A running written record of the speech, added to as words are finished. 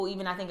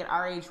even I think at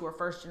our age, who are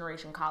first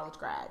generation college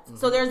grads. Mm-hmm.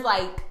 So there's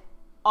like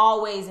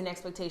always an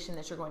expectation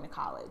that you're going to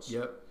college.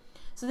 Yep.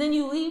 So then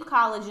you leave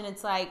college and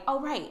it's like, oh,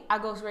 right, I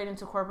go straight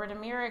into corporate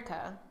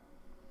America.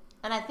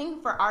 And I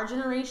think for our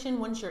generation,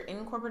 once you're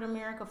in corporate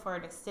America for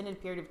an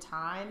extended period of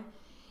time,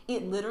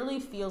 it literally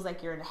feels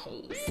like you're in a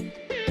haze.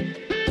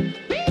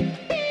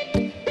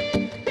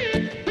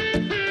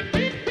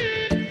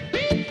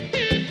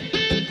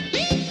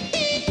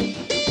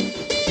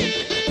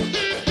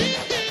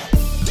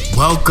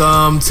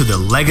 Welcome to the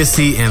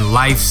Legacy and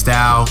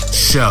Lifestyle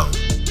Show,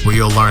 where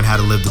you'll learn how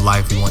to live the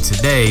life you want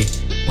today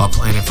while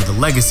planning for the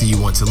legacy you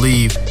want to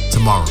leave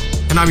tomorrow.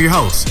 And I'm your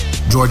host,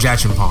 George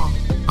Achenpalm,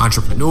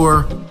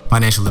 entrepreneur,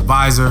 financial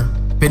advisor,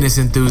 fitness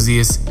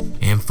enthusiast,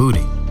 and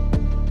foodie.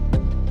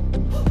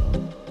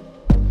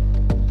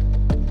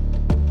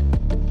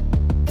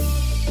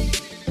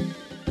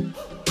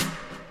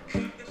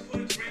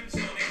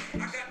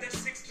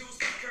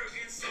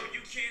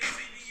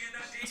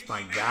 That's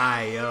my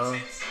guy, yo.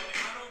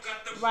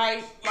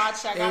 Right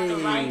watch, I got the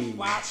right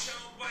watch.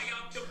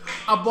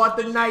 I bought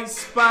the night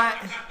spot.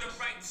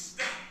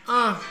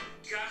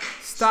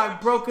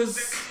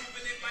 Stockbrokers.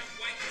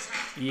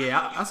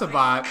 Yeah, that's a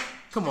vibe.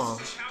 Come on.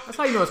 That's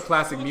how you know it's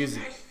classic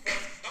music.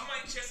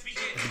 Is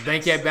the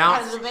Bankhead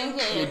bounce?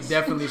 You're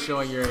definitely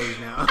showing your age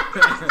now.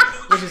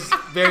 Which is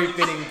very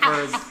fitting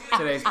for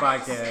today's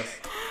podcast.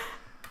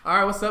 All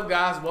right, what's up,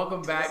 guys?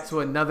 Welcome back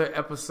to another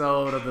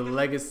episode of the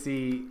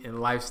Legacy and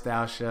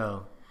Lifestyle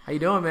Show. How you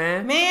doing,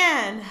 man?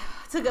 Man,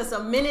 took us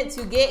a minute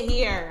to get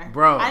here.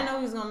 Bro. I know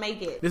he was going to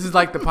make it. This is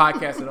like the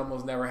podcast that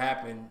almost never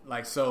happened.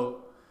 Like,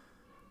 so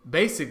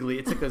basically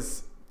it took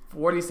us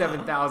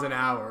 47,000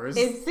 hours.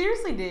 It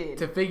seriously did.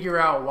 To figure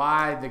out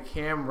why the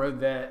camera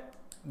that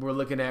we're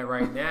looking at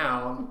right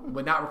now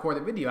would not record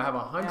the video. I have a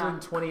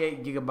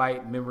 128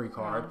 gigabyte memory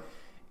card,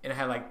 and I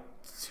had like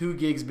 2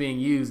 gigs being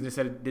used, and it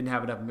said it didn't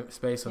have enough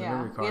space on the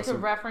memory card. We had to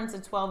reference a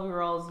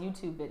 12-year-old's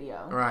YouTube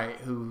video. Right,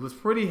 who was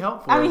pretty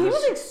helpful. I mean, he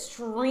was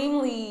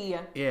extremely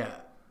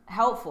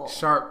helpful.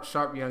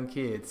 Sharp young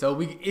kid. So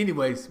we made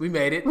it. We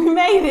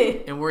made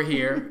it. And we're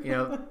here,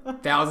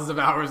 thousands of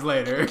hours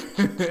later.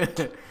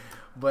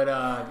 But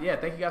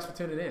thank you guys for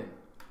tuning in.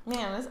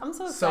 Man, I'm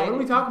so excited. So what are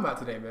we talking about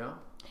today, Mel?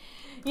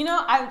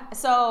 I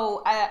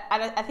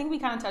think we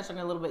kind of touched on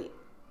it a little bit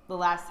the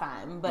last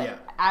time, but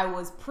I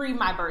was pre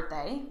my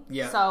birthday.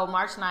 Yeah. So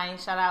March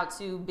 9th, shout out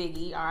to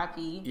Biggie,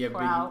 R.I.P. Yeah,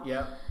 Biggie.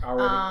 Yeah.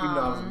 Already, even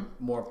though I was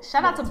more.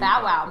 Shout out to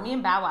Bow Wow. Me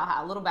and Bow Wow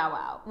had Little Bow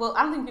Wow. Well,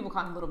 I don't think people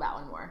call him Little Bow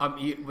anymore.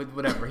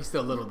 Whatever. He's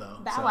still little though.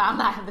 Bow Wow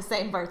and I have the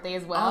same birthday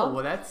as well. Oh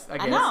well, that's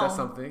that's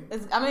something.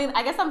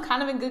 I guess I'm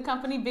kind of in good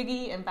company,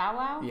 Biggie and Bow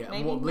Wow. Yeah.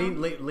 Maybe. Well,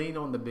 lean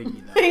on the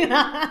Biggie though.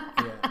 Yeah.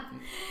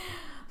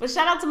 But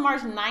shout out to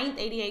March 9th.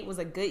 88 was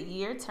a good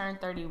year.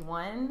 Turned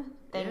 31.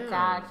 Thank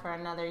God for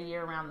another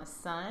year around the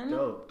sun.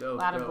 Dope. A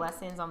lot of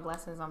blessings on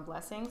blessings on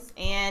blessings.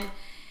 And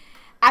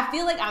I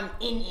feel like I'm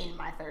in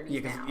my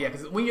 30s now. Yeah,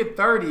 because when you're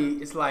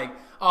 30, it's like,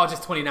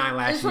 just 29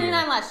 last year. It's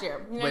 29 last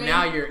year. You know but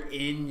now you're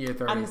in your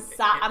 30s.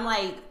 I'm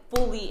like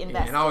fully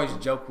invested. And I always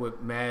joke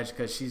with Madge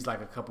because she's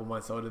like a couple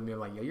months older than me. I'm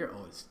like, yo, you're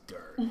old as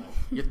dirt. Like,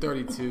 you're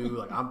 32.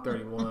 Like, I'm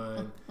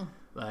 31.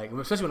 Like,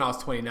 especially when I was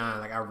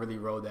 29, like, I really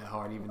rode that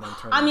hard even though I'm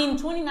turning. I mean,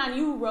 29,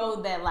 you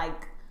rode that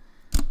like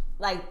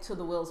to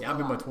the wheels. Yeah, I'm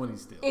in my 20s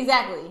still.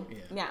 Exactly.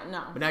 Yeah,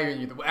 no. But now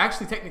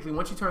actually, technically,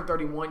 once you turn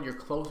 31, you're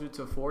closer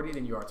to 40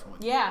 than you are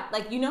 20. Yeah,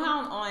 like, you know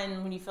how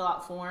when you fill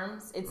out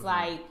forms, it's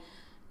like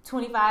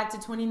 25 to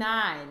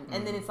 29,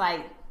 and then it's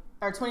like,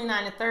 or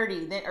 29 to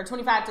 30, then or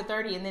 25 to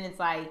 30, and then it's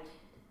like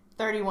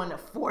 31 to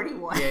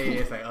 41. Yeah,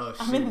 it's like, oh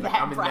shit, I'm in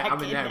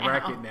that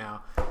bracket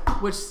now.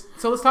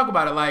 So let's talk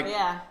about it. Like,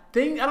 I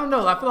don't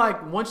know. I feel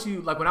like once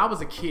you, like when I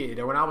was a kid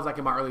or when I was like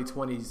in my early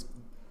 20s,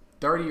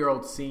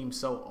 30-year-olds seem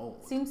so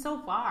old. Seem so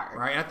far.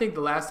 Right? And I think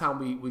the last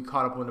time we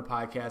caught up on the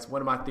podcast,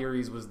 one of my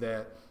theories was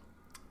that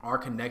our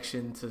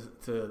connection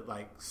to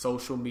like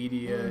social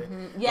media,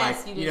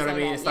 yes, like, you know what I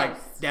mean? It's like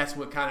that's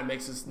what kind of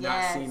makes us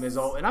not seem as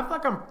old. And I feel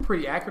like I'm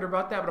pretty accurate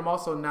about that, but I'm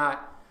also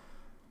not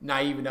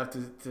naive enough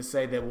to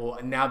say that, well,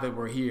 now that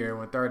we're here and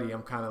we're 30,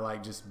 I'm kind of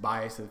like just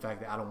biased to the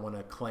fact that I don't want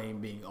to claim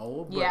being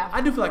old. But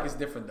I do feel like it's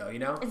different though,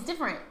 It's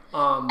different.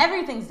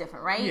 Everything's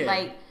different, right? Yeah.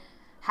 Like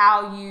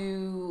how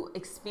you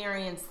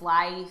experience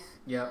life,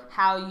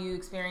 how you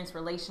experience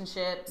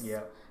relationships,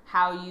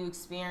 how you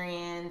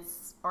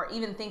experience or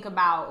even think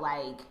about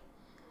like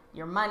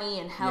your money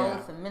and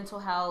health and mental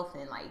health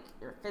and like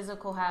your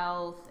physical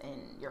health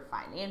and your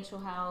financial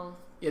health.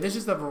 Yeah, there's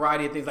just a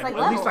variety of things. Like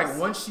at least like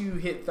once you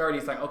hit 30,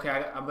 it's like,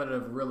 okay, I'm a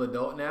real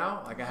adult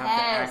now. Like I have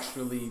to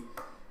actually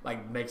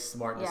like make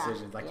smart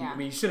decisions. Like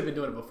you should have been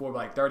doing it before, but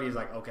like 30 is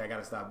like, okay, I got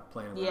to stop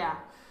playing around. Yeah.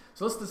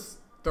 So let's just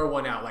throw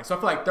one out. Like, so I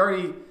feel like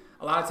 30,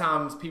 a lot of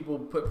times people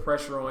put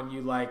pressure on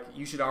you, like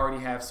you should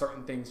already have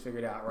certain things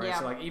figured out, right? Yeah.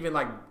 So like even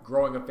like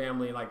growing a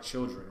family and like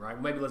children, right?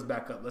 Maybe let's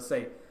back up. Let's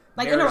say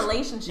like marriage, in a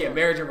relationship. Yeah,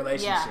 marriage and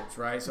relationships,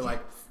 right? So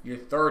like you're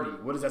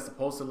 30. What is that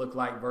supposed to look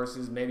like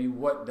versus maybe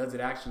what does it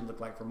actually look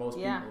like for most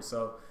people?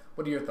 So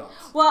what are your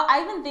thoughts? Well,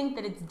 I even think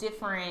that it's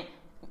different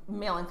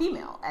male and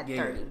female at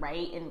 30,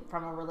 right? And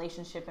from a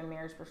relationship and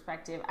marriage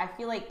perspective, I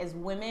feel like as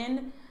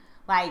women,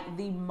 like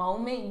the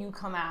moment you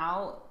come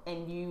out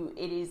and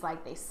it is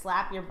like they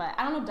slap your butt.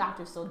 I don't know if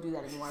doctors still do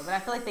that anymore, but I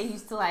feel like they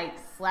used to like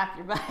slap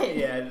your butt.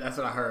 Yeah, that's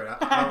what I heard.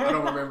 I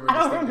don't remember. I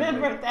don't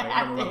remember that.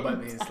 I don't remember my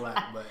butt being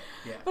slapped, but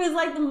yeah. But it's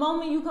like the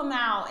moment you come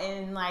out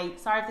and like,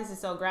 sorry if this is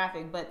so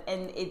graphic, but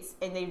and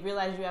they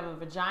realize you have a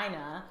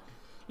vagina,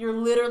 you're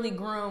literally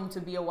groomed to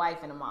be a wife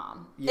and a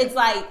mom. Yeah. It's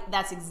like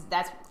that's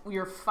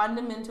your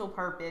fundamental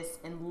purpose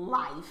in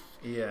life.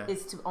 Yeah.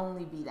 Is to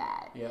only be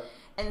that. Yeah.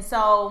 And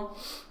so,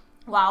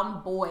 while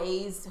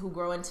boys who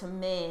grow into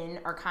men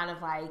are kind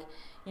of like,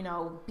 you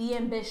know, be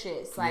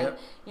ambitious, like,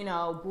 you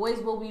know, boys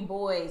will be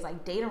boys,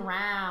 like date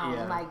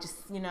around, like just,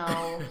 you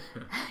know,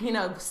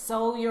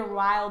 sow your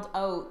wild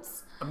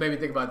oats. Maybe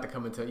think about the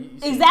coming to you.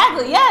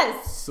 Exactly,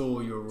 yes.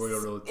 Sow your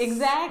royal oats.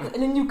 Exactly.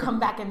 And then you come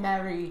back and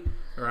marry.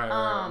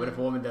 Right. But if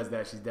a woman does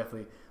that, she's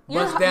definitely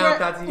bust down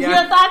Tatiana.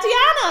 You're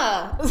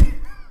Tatiana.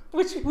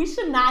 Which we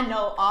should not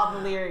know all the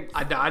lyrics.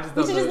 I just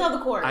know we should just know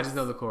the chorus. I just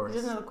know the chorus.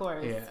 Just know the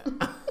chorus.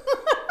 Yeah.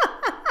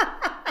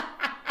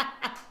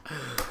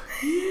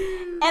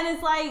 And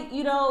it's like,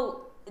 you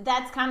know,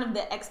 that's kind of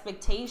the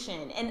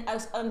expectation.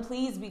 And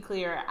please be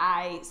clear,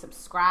 I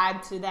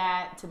subscribe to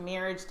that, to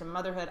marriage, to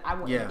motherhood. I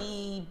want to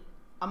be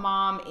a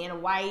mom and a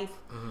wife.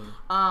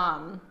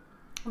 Mm-hmm.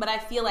 But I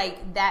feel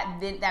like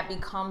that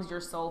becomes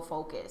your sole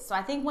focus. So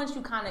I think once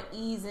you kind of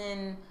ease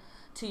in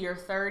to your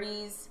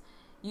 30s,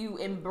 you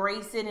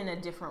embrace it in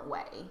a different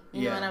way.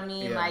 You know what I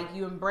mean? Yeah. Like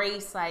you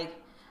embrace, like,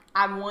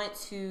 I want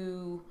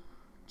to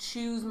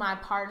choose my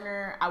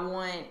partner.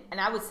 And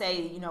I would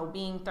say, you know,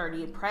 being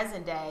 30 at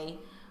present day,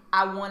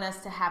 I want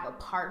us to have a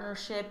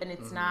partnership, and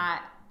it's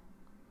not,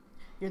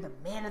 you're the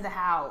man of the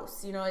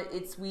house. You know,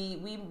 it's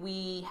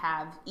we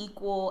have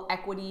equal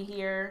equity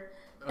here.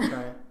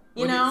 Okay.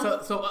 You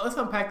know? So let's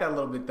unpack that a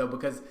little bit though,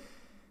 because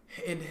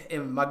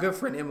and my good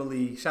friend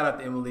Emily, shout out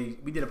to Emily,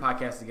 we did a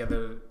podcast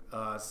together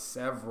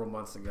several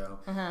months ago,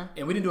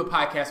 and we didn't do a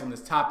podcast on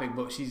this topic,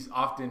 but she's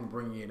often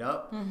bringing it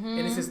up, and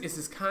it's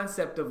this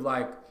concept of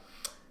like,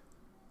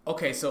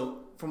 okay, so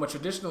from a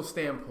traditional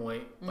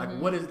standpoint, like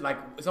what is, like,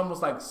 it's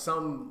almost like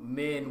some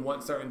men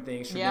want certain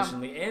things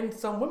traditionally and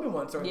some women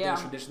want certain things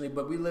traditionally,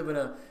 but we live in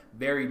a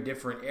very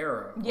different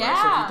era. Right?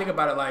 Yeah. So if you think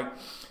about it, like,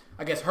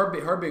 I guess her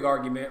big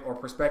argument or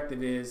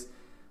perspective is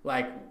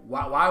like,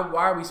 why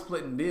are we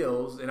splitting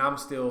bills and I'm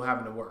still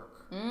having to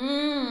work? You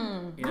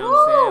know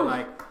what I'm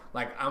saying?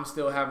 Like I'm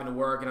still having to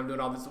work and I'm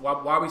doing all this. Why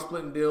are we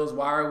splitting bills?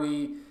 Why are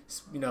we,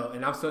 you know,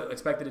 and I'm still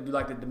expected to do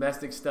like the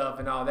domestic stuff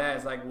and all that.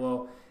 It's like,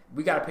 well,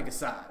 we got to pick a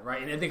side,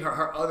 right? And I think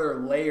her other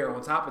layer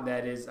on top of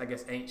that is, I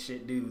guess, ain't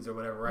shit dudes or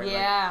whatever, right?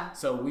 Yeah. Like,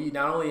 so we,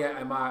 not only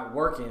am I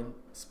working,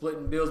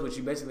 splitting bills, which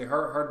you basically,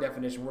 her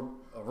definition, we're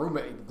a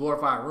roommate,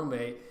 glorified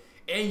roommate,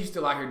 and you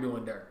still out here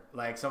doing dirt.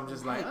 Like, so I'm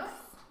just like,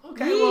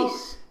 okay, well,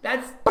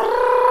 that's,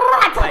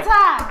 like,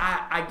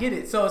 I get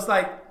it. So it's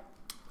like,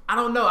 I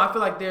don't know. I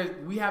feel like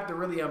we have to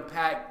really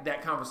unpack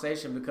that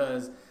conversation,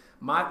 because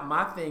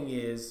my thing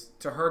is,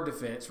 to her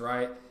defense,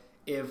 right,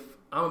 if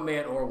I'm a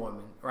man or a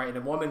woman, right, and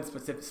a woman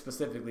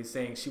specifically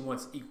saying she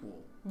wants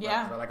equal.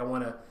 Yeah. Right? Like, I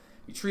want to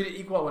be treated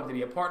equal. I want it to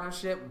be a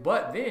partnership.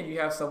 But then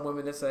you have some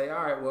women that say,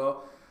 all right,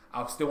 well,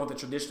 I still want the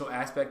traditional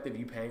aspect of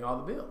you paying all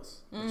the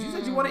bills. But you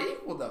said you want it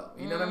equal, though.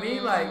 You know what I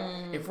mean? Like,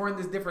 if we're in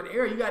this different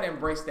era, you got to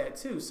embrace that,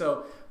 too.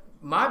 So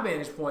my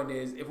vantage point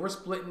is, if we're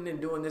splitting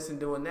and doing this and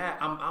doing that,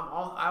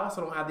 I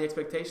also don't have the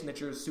expectation that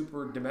you're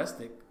super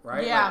domestic,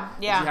 right? Yeah,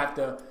 like, you have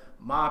to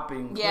mop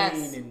and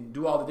clean and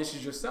do all the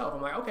dishes yourself.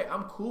 I'm like, okay,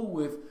 I'm cool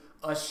with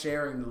us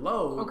sharing the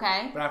load.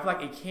 Okay. But I feel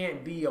like it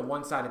can't be a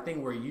one-sided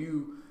thing where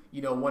you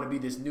want to be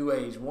this new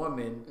age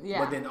woman,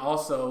 but then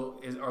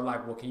also are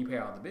like, well, can you pay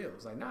all the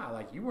bills? Like, nah,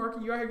 like, you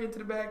working, you out here getting to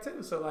the bag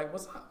too. So like,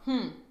 what's up?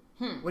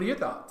 What are your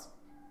thoughts?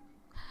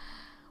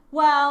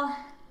 Well,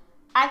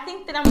 I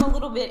think that I'm a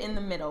little bit in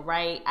the middle,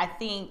 right? I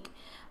think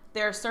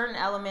there are certain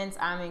elements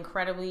I'm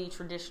incredibly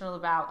traditional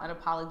about,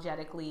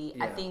 unapologetically.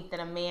 Yeah. I think that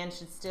a man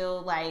should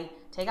still, like,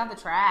 take out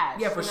the trash.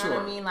 Yeah, for sure. You know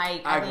what I mean?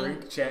 Like, I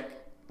agree. Check.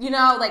 You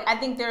know, like, I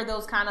think there are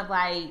those kind of,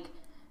 like,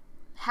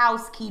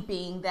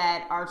 housekeeping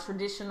that are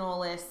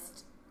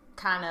traditionalist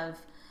kind of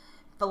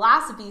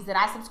philosophies that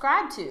I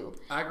subscribe to.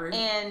 I agree.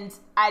 And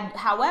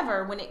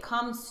however, when it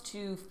comes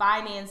to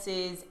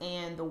finances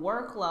and the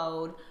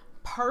workload,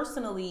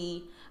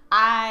 personally,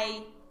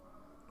 I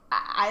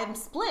am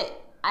split.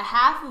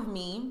 Half of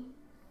me,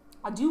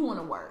 I do want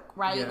to work,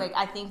 right? Yeah. Like,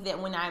 I think that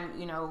when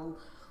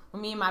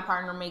when me and my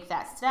partner make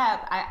that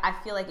step, I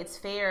feel like it's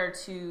fair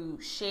to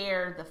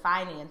share the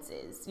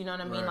finances. You know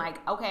what I mean? Right.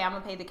 Like, okay, I'm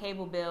going to pay the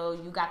cable bill.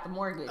 You got the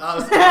mortgage. Okay,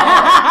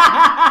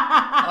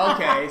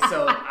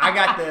 so I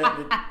got the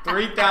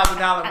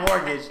 $3,000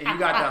 mortgage and you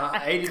got the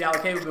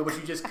 $80 cable bill, which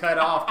you just cut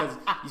off because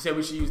you said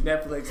we should use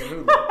Netflix and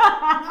Hulu.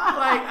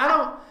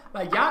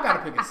 Y'all got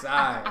to pick a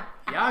side.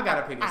 Y'all got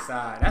to pick a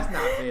side. That's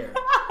not fair.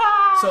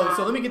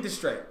 So let me get this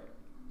straight,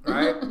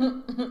 right?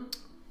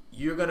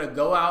 You're going to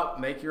go out,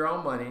 make your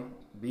own money.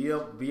 Be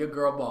a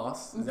girl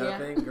boss. Is that a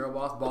thing? Girl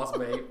boss, boss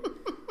babe.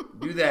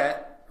 Do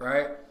that,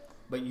 right?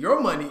 But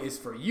your money is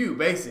for you,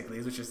 basically,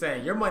 is what you're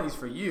saying. Your money's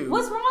for you.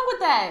 What's wrong with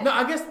that? No,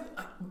 I guess,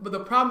 but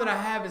the problem that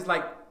I have is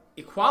like,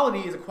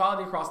 equality is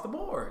equality across the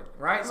board,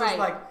 right? So it's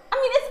like, I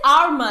mean, it's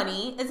our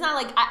money. It's not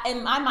like,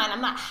 in my mind,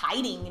 I'm not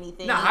hiding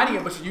anything. Not hiding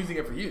it, but you're using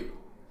it for you.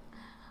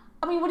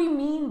 I mean, what do you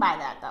mean by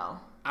that, though?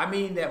 I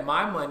mean that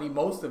my money,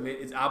 most of it,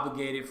 is going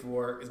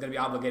to be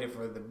obligated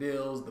for the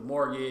bills, the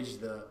mortgage,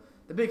 the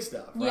big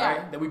stuff,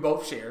 right? That we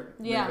both share,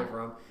 benefit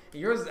from.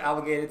 And yours is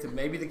obligated to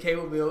maybe the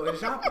cable bill and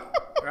shopping,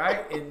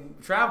 right? And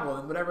travel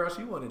and whatever else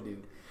you want to do.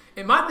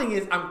 And my thing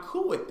is, I'm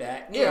cool with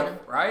that,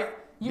 right?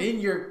 Then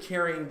you're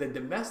carrying the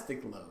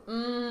domestic load,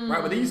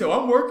 right? But then you say,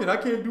 "I'm working. I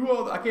can't do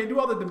all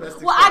the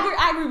domestic." Well, stuff.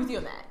 I agree with you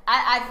on that.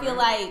 I feel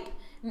like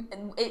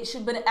it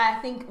should, but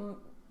I think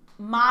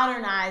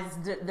modernize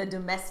the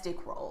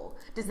domestic role.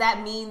 Does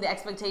that mean the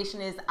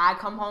expectation is I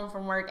come home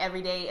from work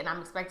every day and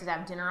I'm expected to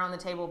have dinner on the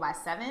table by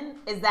 7?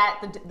 Is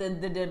that the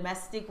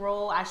domestic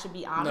role I should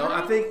be honoring? No,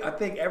 I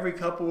think every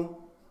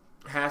couple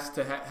has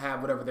to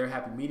have whatever their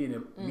happy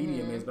medium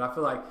is, but I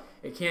feel like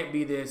it can't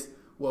be this.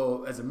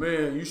 Well, as a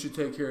man, you should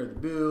take care of the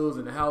bills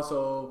and the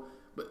household,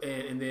 but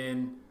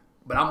I'm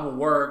gonna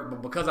work.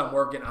 But because I'm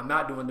working, I'm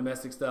not doing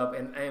domestic stuff,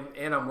 and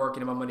I'm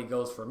working, and my money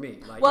goes for me.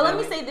 Like, well, let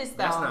me say this though.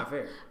 That's not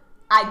fair.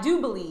 I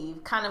do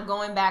believe, kind of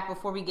going back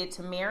before we get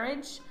to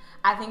marriage,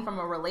 I think from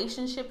a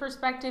relationship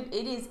perspective,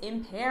 it is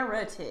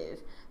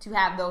imperative to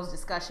have those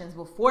discussions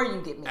before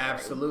you get married.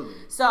 Absolutely.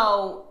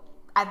 So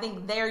I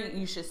think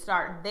you should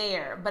start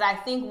there. But I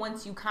think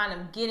once you kind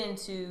of get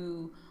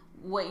into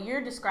what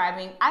you're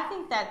describing, I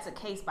think that's a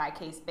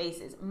case-by-case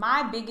basis.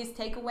 My biggest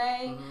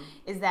takeaway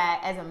is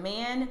that as a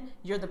man,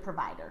 you're the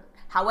provider.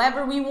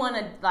 However we want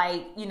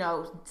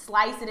to,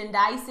 slice it and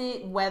dice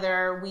it,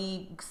 whether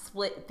we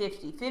split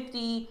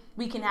 50-50,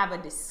 we can have a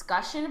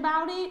discussion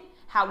about it.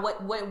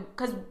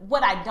 Because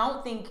what I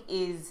don't think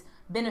is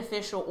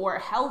beneficial or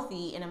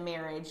healthy in a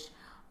marriage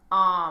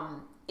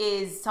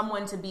is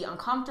someone to be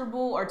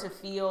uncomfortable or to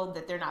feel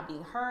that they're not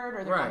being heard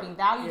or they're not being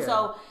valued. Yeah.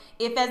 So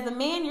if as the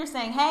man you're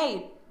saying,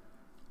 hey,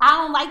 I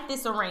don't like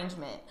this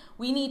arrangement.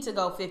 We need to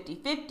go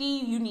 50-50.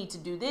 You need to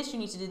do this. You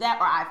need to do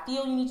that. Or I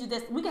feel you need to do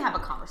this. We can have a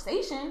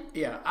conversation.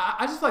 Yeah,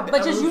 I just like.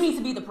 But just you need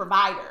to be the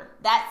provider.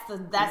 That's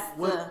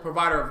the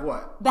provider of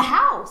what? The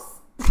house.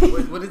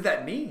 What does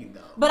that mean, though?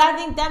 But I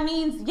think that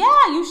means,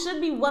 you should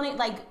be wanting,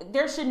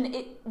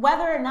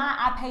 whether or not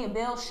I pay a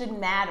bill shouldn't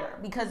matter.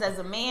 Because as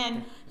a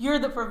man, you're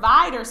the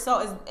provider,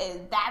 so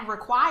that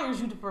requires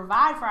you to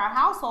provide for our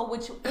household,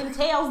 which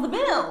entails the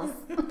bills.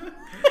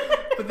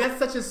 But that's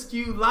such a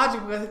skewed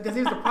logic, because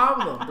here's the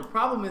problem. The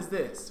problem is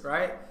this,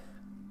 right?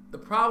 The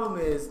problem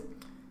is,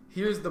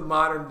 here's the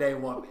modern day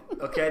woman,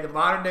 okay? The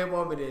modern day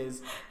woman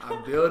is,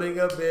 I'm building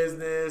a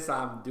business,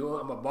 I'm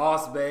a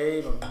boss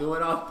babe, I'm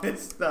doing all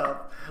this stuff.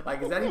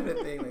 Like, is that even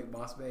a thing, like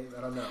boss babe?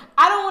 I don't know.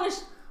 I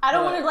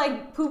don't want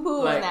to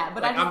poo-poo on that,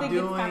 but I just think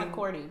it's kind of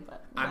corny.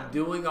 But I'm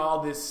doing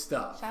all this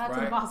stuff. Shout out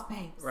to the boss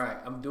babes. Right,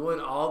 I'm doing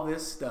all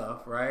this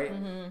stuff, right?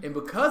 Mm-hmm. And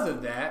because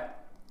of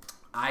that,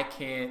 I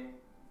can't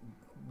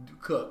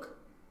cook,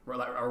 or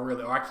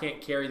I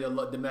can't carry the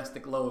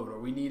domestic load, or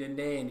we need a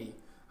nanny.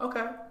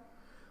 Okay.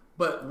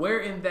 But where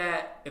in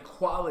that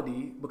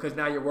equality, because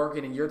now you're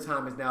working and your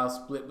time is now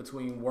split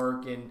between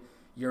work and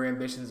your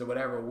ambitions or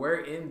whatever, where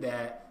in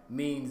that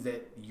means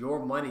that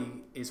your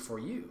money is for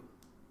you?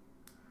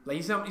 Like,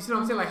 you see what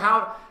I'm saying? Like,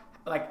 how,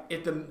 like,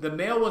 if the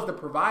male was the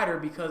provider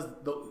because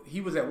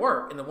he was at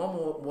work and the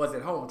woman was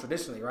at home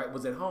traditionally, right?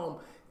 Was at home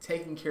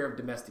taking care of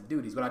domestic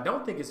duties. What I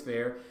don't think is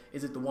fair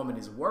is if the woman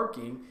is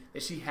working,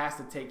 that she has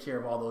to take care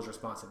of all those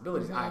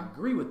responsibilities. Mm-hmm. I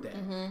agree with that.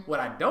 Mm-hmm. What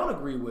I don't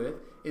agree with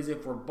is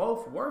if we're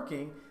both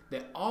working,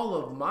 that all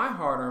of my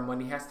hard-earned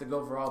money has to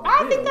go for all the bills.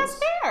 I think that's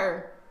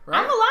fair. Right?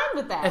 I'm aligned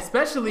with that.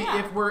 Especially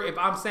if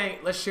I'm saying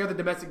let's share the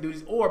domestic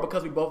duties, or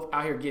because we both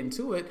out here getting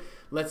to it,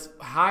 let's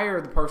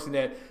hire the person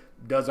that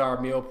does our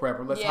meal prep,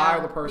 or let's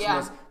hire the person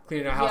that's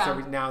cleaning our house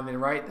every now and then,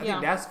 right? I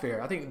think that's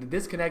fair. I think the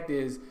disconnect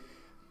is,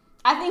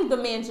 I think the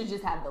man should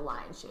just have the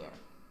lion's share.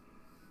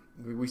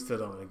 We still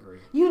don't agree.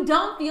 You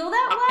don't feel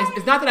that way?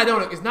 It's not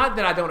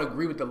that I don't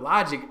agree with the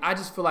logic. I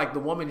just feel like the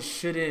woman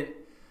shouldn't,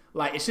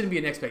 like, it shouldn't be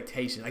an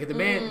expectation. Like, if the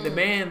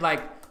man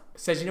like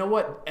says, you know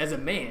what, as a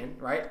man,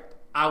 right,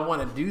 I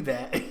want to do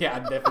that. Yeah, I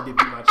definitely did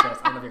beat my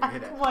chest. I don't know if you can hear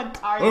that. One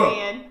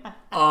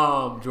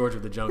Tarzan. George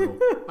of the Jungle.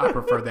 I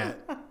prefer that.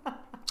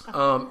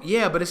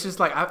 But it's just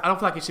like, I don't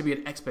feel like it should be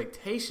an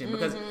expectation,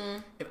 because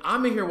if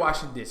I'm in here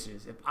washing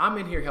dishes, if I'm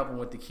in here helping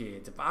with the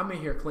kids, if I'm in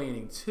here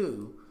cleaning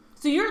too.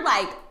 So you're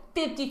like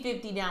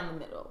 50-50 down the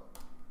middle.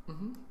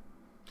 Mm-hmm.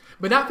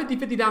 But not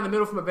 50-50 down the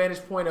middle from a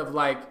vantage point of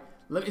like,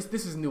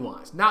 this is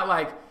nuanced. Not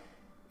like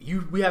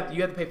you have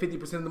to pay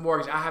 50% of the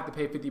mortgage, I have to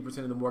pay 50%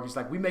 of the mortgage.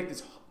 Like, we make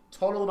this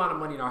total amount of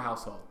money in our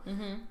household.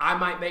 Mm-hmm. I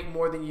might make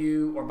more than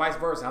you, or vice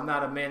versa. I'm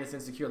not a man that's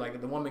insecure.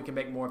 Like, the woman can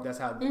make more if that's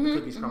how the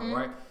cookies crumble,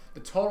 right? The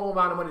total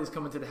amount of money that's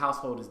coming to the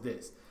household is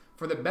this.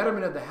 For the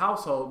betterment of the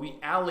household, we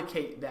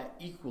allocate that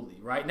equally,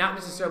 right? Not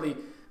necessarily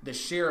the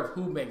share of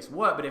who makes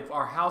what, but if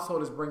our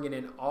household is bringing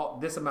in all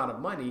this amount of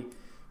money,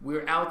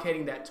 we're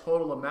allocating that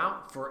total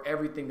amount for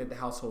everything that the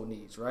household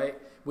needs, right?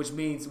 Which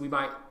means we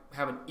might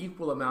have an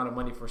equal amount of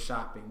money for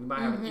shopping. We might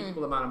have an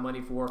equal amount of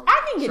money for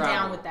I can get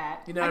down with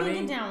that. You know what I mean? I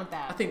can get down with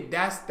that. I think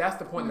that's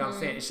the point that I'm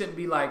saying. It shouldn't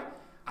be like,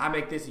 I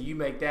make this and you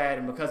make that,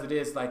 and because it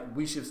is, like,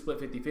 we should split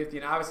 50-50.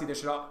 And obviously there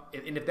should,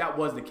 and if that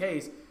was the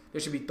case, there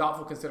should be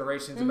thoughtful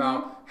considerations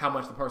about how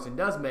much the person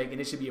does make,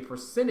 and it should be a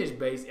percentage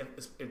base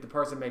if the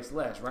person makes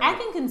less, right? I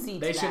can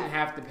concede They to shouldn't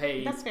that. have to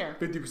pay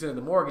 50% of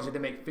the mortgage if they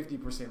make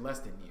 50% less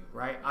than you,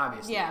 right?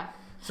 Obviously. Yeah.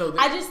 So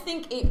I just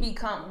think it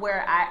become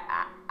where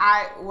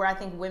I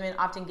think women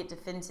often get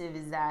defensive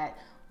is that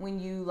when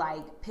you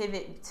like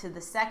pivot to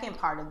the second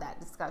part of that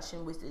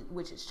discussion,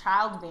 which is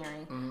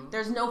childbearing,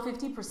 there's no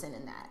 50%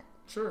 in that.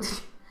 Sure.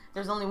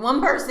 There's only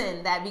one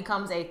person that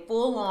becomes a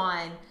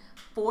full-on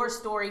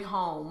 4-story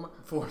home.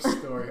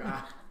 4-story.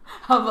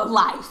 Of a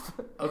life.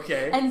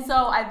 Okay. And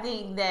so I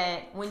think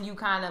that when you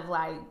kind of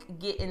like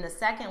get in the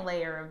second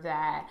layer of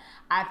that,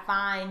 I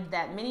find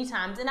that many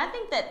times, and I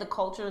think that the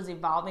culture is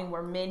evolving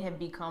where men have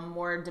become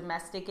more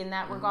domestic in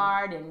that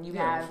regard, and you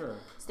have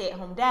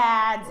stay-at-home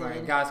dads, right,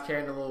 and guys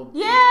carrying the little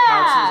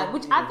pouches,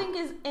 which I think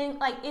is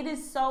it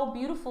is so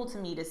beautiful to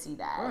me to see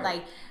that, right.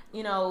 like,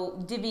 you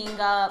know, divvying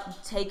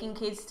up, taking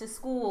kids to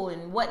school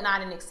and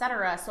whatnot, and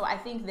etc. So I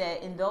think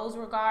that in those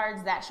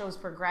regards, that shows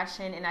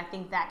progression, and I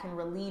think that can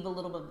relieve a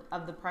little bit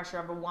of the pressure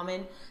of a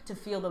woman to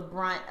feel the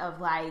brunt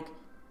of like,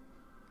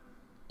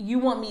 you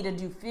want me to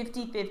do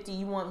 50-50,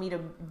 you want me to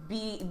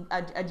be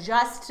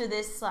adjust to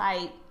this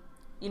like,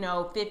 you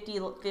know,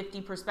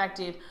 50-50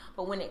 perspective,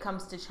 but when it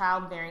comes to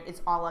childbearing,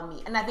 it's all on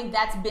me. And I think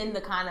that's been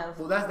the kind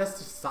of that's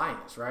just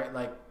science, right?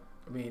 Like,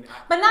 I mean,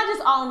 but not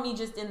just all on me,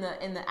 just in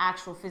the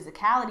actual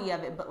physicality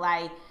of it, but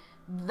like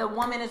the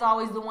woman is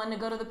always the one to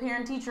go to the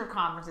parent-teacher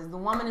conferences. The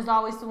woman is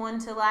always the one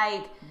to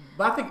like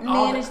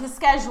manage the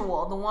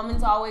schedule. The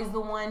woman's always the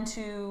one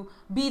to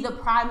be the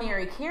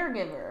primary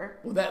caregiver.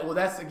 Well,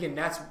 that's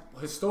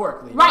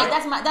historically right.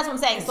 That's what I'm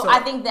saying. So I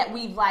think that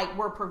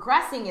we're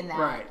progressing in that,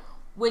 right,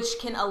 which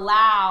can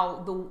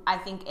allow I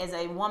think as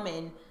a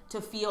woman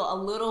to feel a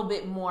little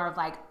bit more of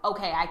like,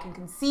 okay, I can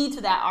concede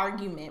to that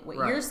argument, what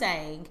you're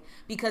saying,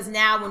 because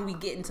now when we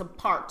get into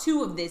part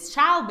 2 of this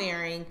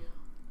childbearing,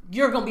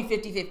 you're going to be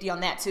 50-50 on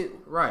that too.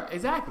 Right,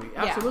 exactly.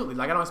 Absolutely. Yeah.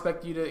 Like, I don't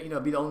expect you to,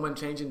 be the only one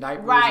changing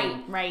diapers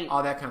right.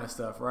 all that kind of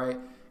stuff, right?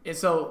 And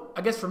so,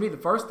 I guess for me, the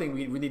first thing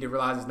we need to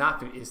realize is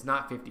it's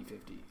not 50-50.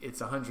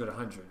 It's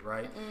 100-100,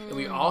 right? And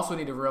we also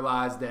need to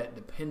realize that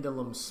the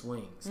pendulum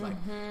swings. Like,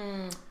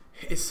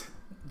 it's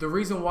the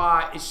reason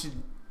why it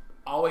should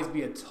always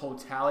be a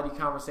totality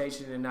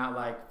conversation and not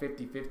like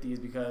 50-50 is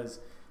because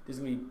there's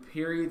going to be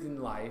periods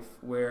in life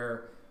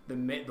where the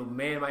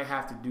man might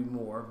have to do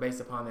more based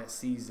upon that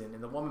season,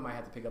 and the woman might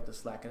have to pick up the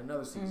slack in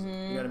another season.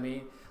 You know what I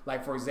mean?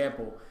 Like, for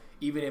example,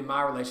 even in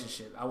my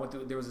relationship,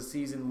 there was a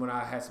season when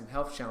I had some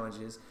health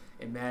challenges,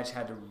 and Madge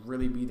had to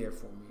really be there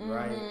for me,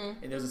 right?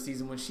 And there was a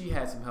season when she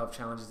had some health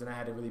challenges, and I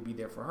had to really be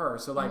there for her.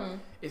 So, like,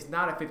 it's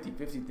not a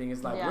 50-50 thing.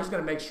 It's like, we're just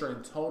going to make sure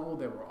in total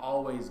that we're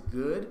always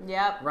good,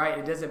 right?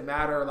 It doesn't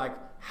matter, like,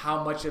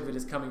 how much of it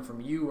is coming from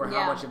you or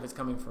how much of it's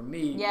coming from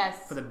me.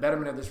 Yes. For the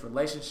betterment of this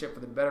relationship, for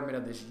the betterment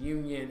of this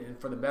union, and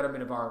for the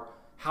betterment of our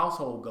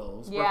household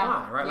goals, we're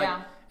fine, right?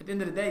 Like, at the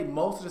end of the day,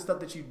 most of the stuff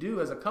that you do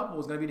as a couple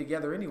is going to be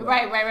together anyway.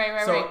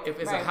 Right. So if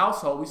it's a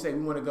household, we say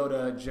we want to go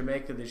to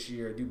Jamaica this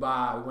year,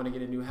 Dubai, we want to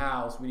get a new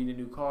house, we need a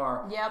new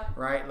car.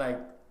 Right? Like,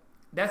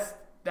 that's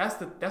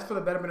for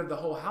the betterment of the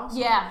whole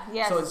household.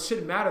 So it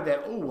shouldn't matter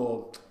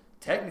that,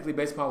 technically,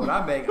 based upon what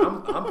I make,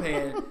 I'm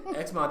paying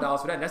X amount of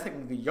dollars for that. And that's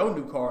technically your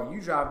new car, and you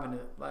driving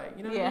it, like,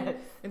 you know what I mean?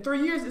 In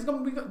 3 years, it's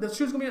gonna be the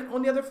shoe's gonna be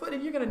on the other foot,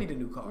 and you're gonna need a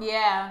new car.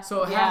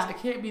 So it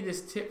can't be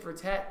this tit for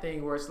tat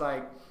thing where it's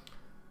like,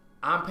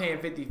 I'm paying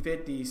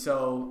 50-50,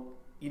 so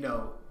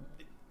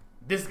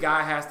this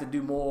guy has to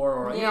do more,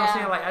 or you know what I'm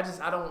saying? Like, I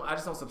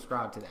just don't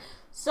subscribe to that.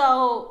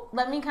 So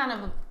let me kind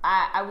of,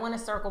 I want to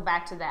circle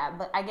back to that,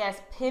 but I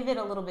guess pivot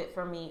a little bit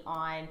for me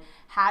on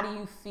how do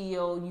you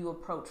feel you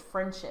approach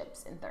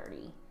friendships in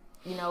 30?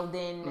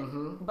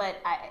 But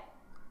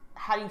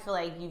how do you feel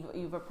like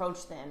you've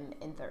approached them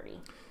in 30?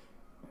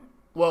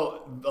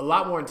 Well, a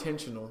lot more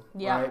intentional,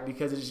 right?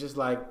 Because it's just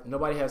like,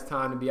 nobody has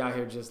time to be out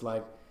here just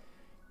like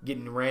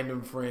getting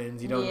random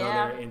friends. You don't know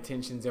their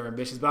intentions, their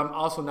ambitions. But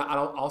I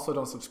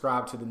don't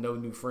subscribe to the no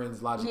new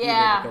friends logic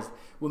either, because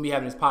we'll be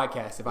having this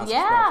podcast if I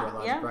subscribe to that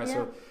logic, right?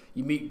 So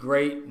you meet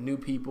great new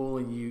people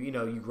and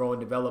you grow and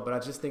develop. But I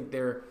just think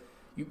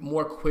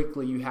more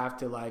quickly you have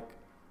to like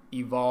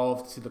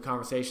evolve to the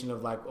conversation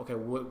of like, okay,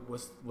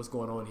 what's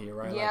going on here,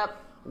 right? Like,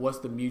 what's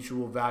the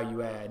mutual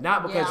value add?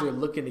 Not because you're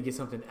looking to get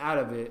something out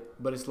of it,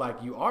 but it's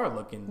like you are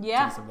looking to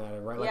get something out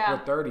of it, right? Like,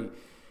 we're 30.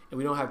 And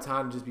we don't have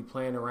time to just be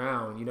playing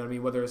around, you know what I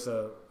mean? Whether it's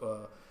a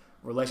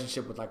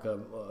relationship with like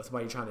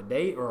somebody you're trying to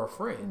date or a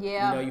friend.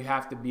 You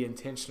have to be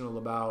intentional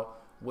about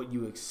what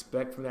you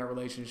expect from that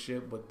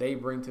relationship, what they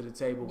bring to the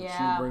table, what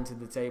you bring to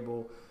the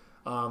table.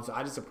 So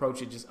I just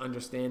approach it just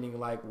understanding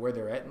like where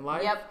they're at in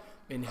life.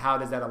 And how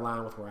does that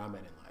align with where I'm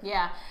at in life?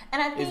 Yeah.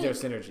 And I think...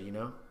 Is there synergy, you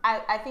know?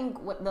 I think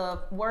what the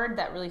word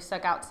that really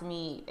stuck out to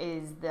me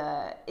is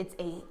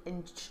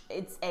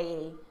it's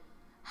a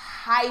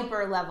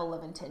hyper level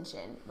of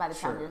intention by the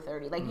time you're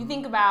 30. Like, you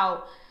think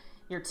about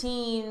your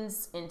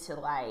teens into,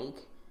 like,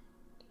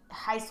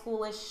 high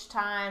schoolish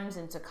times,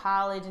 into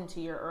college, into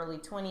your early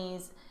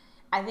 20s.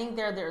 I think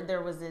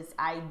there was this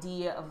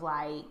idea of,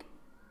 like,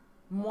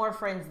 more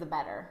friends the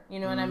better.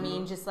 You know what I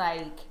mean? Just,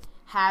 like,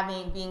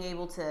 being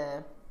able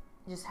to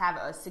just have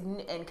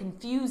and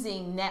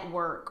confusing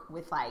network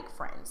with, like,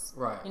 friends.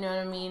 Right. You know what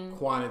I mean?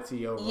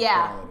 Quantity over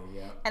quality,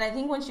 yeah. And I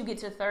think once you get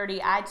to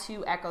 30, I,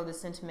 too, echo the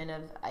sentiment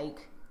of,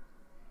 like,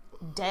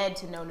 dead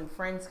to no new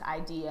friends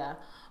idea,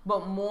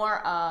 but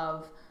more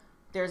of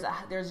there's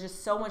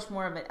just so much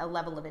more of a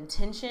level of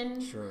intention.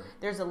 Sure.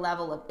 There's a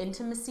level of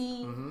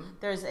intimacy.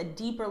 There's a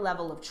deeper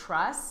level of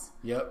trust.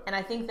 Yep. And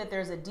I think that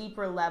there's a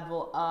deeper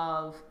level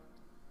of,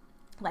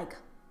 like,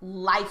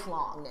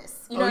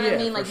 lifelongness. You know what I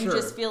mean? Like, you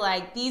just feel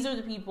like these are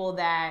the people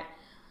that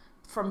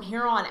from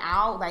here on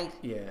out, like,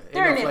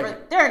 they're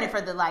in it for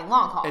the, like,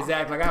 long haul.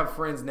 Exactly. Like, I have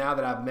friends now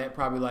that I've met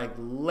probably, like,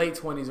 late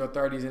 20s or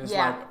 30s, and it's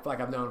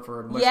like I've known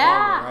for much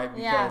longer, right?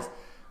 Because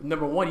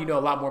number one, you know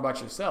a lot more about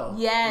yourself.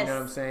 Yes. You know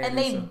what I'm saying? And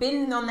they've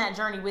been on that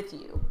journey with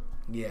you.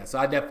 Yeah, so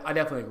I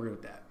definitely agree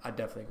with that.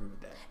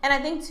 And I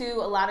think, too,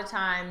 a lot of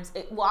times,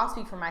 I'll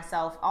speak for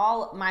myself,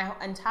 all my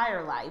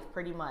entire life,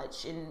 pretty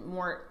much, and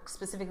more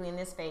specifically in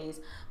this phase,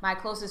 my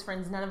closest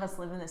friends, none of us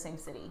live in the same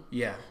city.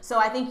 Yeah. So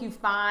I think you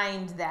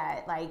find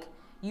that, like,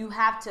 you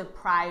have to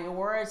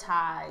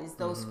prioritize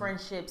those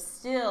friendships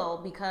still,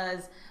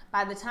 because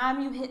by the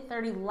time you hit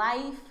 30,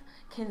 life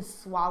can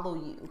swallow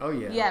you. Oh,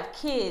 yeah. You have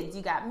kids,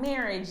 you got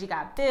marriage, you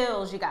got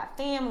bills, you got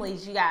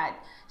families, you got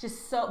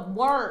just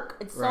work.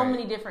 It's so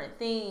many different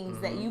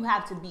things that you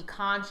have to be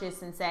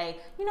conscious and say,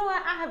 you know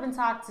what, I haven't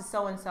talked to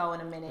so-and-so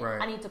in a minute.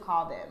 I need to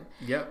call them.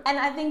 Yep. And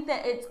I think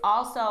that it's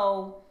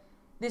also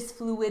this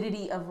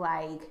fluidity of,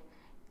 like,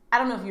 I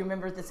don't know if you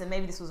remember this, and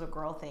maybe this was a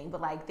girl thing, but,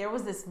 like, there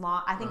was this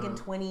long, I think in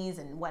 20s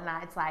and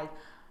whatnot, it's like,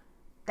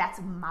 that's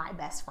my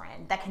best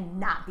friend. That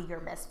cannot be your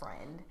best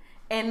friend.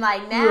 And,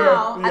 like,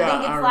 now, I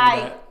think it's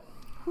like,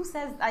 who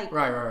says, like,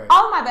 right.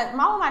 all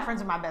of my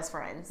friends are my best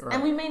friends. Right.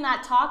 And we may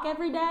not talk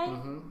every day.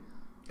 And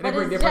they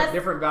bring different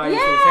values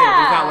to the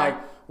table. It's not like,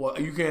 well,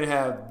 you can't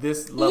have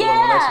this level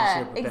of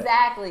relationship with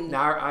exactly. that.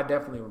 Now, I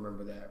definitely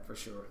remember that for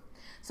sure.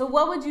 So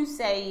what would you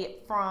say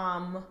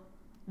from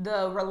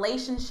the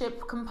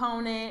relationship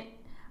component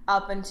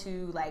up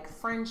into, like,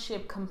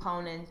 friendship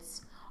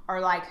components are,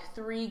 like,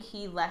 3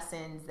 key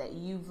lessons that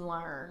you've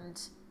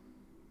learned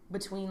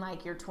between,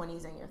 like, your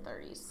 20s and your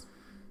 30s?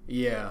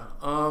 Yeah.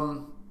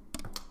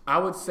 I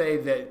would say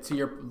that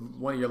to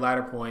one of your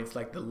latter points,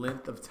 like, the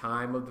length of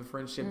time of the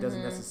friendship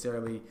doesn't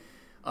necessarily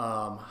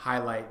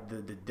highlight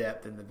the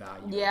depth and the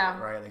value. Yeah.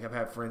 Of it, right? Like, I've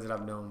had friends that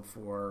I've known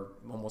for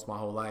almost my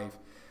whole life.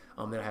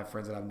 Then I have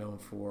friends that I've known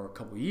for a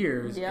couple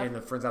years, and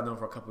the friends I've known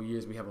for a couple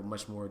years, we have a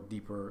much more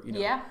deeper,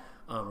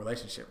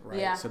 relationship, right?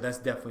 Yeah. So that's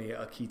definitely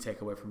a key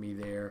takeaway for me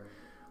there.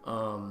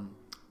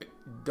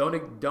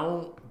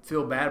 Don't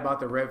feel bad about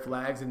the red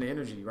flags and the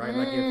energy, right?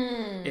 Like,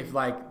 if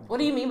like, what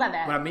do you mean by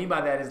that? What I mean by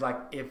that is, like,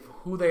 if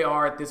who they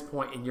are at this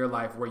point in your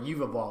life where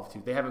you've evolved to,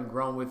 they haven't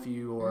grown with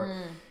you, or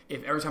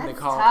if every time they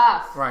call,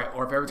 right,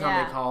 or if every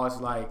time they call, it's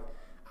like,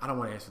 I don't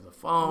want to answer the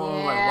phone.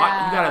 Yeah. Like,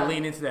 why, you got to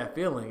lean into that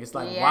feeling. It's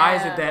like, why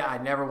is it that I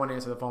never want to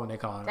answer the phone when they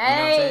call? Dang, you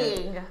know what I'm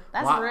saying?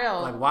 That's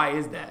real. Like, why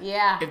is that?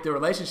 Yeah. If the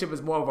relationship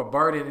is more of a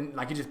burden,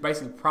 like, you're just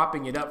basically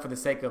propping it up for the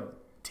sake of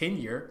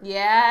tenure.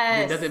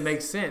 Yes. It doesn't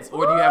make sense.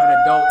 Or do you have an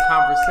adult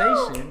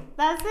conversation?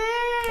 That's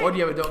it. Or do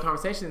you have an adult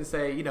conversation and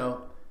say, you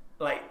know,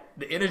 like,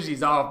 the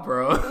energy's off,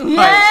 bro.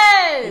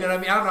 Yes. Like, you know what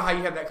I mean? I don't know how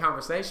you have that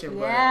conversation,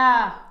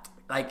 but,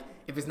 like,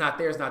 if it's not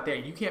there, it's not there.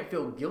 You can't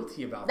feel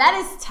guilty about that. That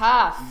is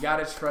tough. You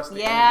gotta trust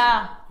the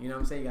energy. You know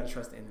what I'm saying? You gotta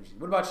trust the energy.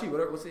 What about you?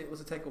 What's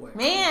the takeaway?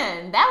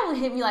 Man, that would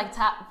hit me like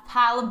top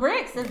pile of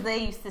bricks, as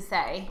they used to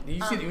say. When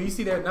you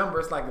see their number,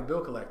 it's like a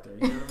bill collector.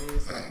 You know what I mean?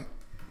 It's like,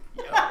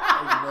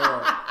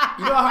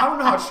 I don't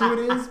know how true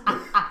it is.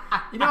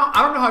 I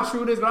don't know how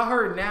true it is, but I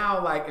heard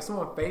now, like, if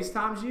someone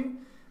FaceTimes you,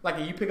 like,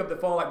 and you pick up the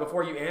phone, like,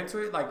 before you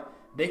answer it, like,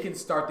 they can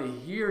start to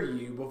hear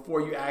you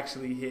before you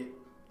actually hit,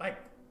 like,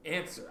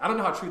 answer. I don't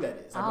know how true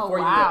that is. Like, before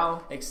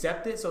you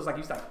accept it, so it's like,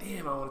 you're like,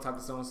 damn, I want to talk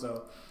to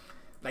so-and-so.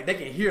 Like, they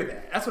can hear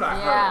that. That's what I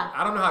heard.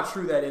 I don't know how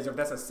true that is, or if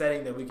that's a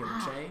setting that we can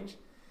change.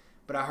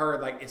 But I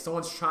heard, like, if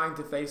someone's trying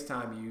to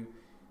FaceTime you,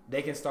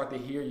 they can start to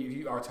hear you. If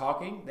you are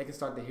talking, they can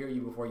start to hear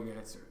you before you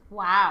answer.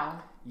 Wow.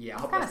 Yeah,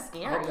 that's kind of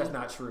scary. I hope that's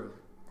not true.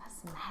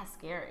 That's not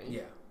scary.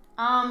 Yeah.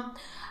 I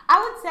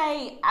would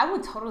say, I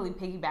would totally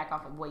piggyback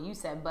off of what you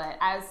said, but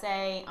I would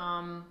say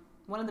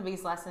one of the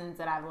biggest lessons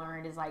that I've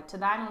learned is, like, to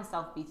thine own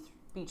self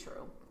be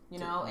true, you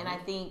know? And I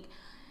think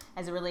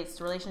as it relates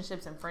to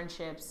relationships and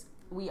friendships,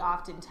 we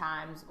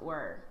oftentimes,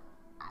 or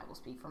I will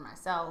speak for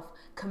myself,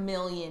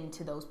 chameleon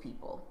to those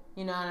people.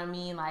 You know what I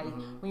mean? Like,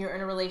 when you're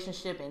in a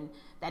relationship and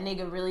that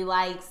nigga really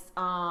likes,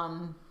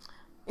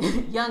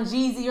 Young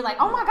Jeezy. You're like,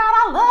 oh my God,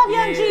 I love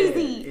Young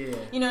Jeezy. Yeah.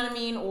 You know what I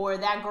mean? Or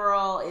that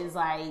girl is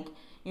like,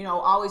 you know,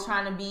 always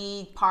trying to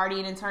be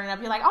partying and turning up.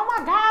 You're like, oh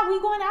my God, we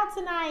going out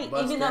tonight.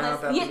 Bust even though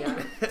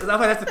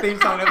that's the theme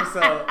song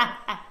episode.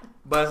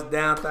 Bust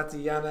down,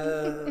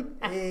 Tatiana.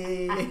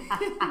 Hey.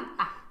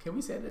 Can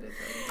we say that at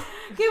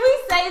 30? Can we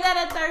say that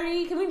at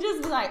 30? Can we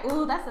just be like,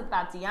 ooh, that's a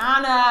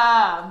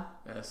Tatiana?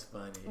 That's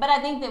funny. But I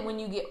think that when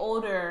you get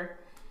older,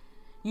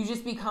 you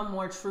just become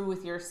more true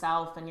with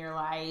yourself, and you're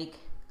like,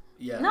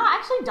 no, I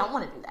actually don't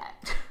want to do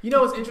that. You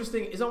know what's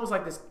interesting? It's almost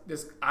like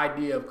this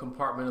idea of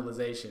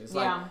compartmentalization. It's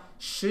like,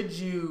 should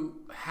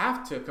you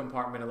have to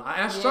compartmentalize?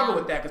 And I struggle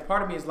with that because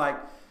part of me is like,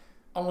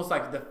 almost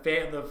like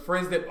the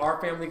friends that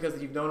are family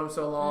because you've known them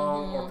so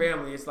long, or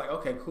family. It's like,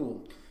 okay,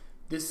 cool.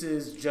 This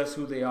is just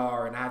who they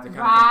are, and I have to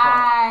kind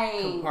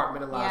of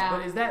compartmentalize. Yeah.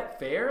 But is that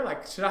fair?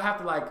 Like, should I have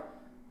to like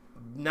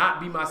not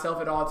be myself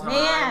at all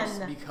times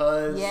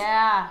because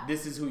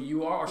this is who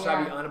you are, or should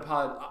I be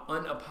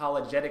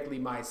unapologetically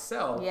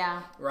myself?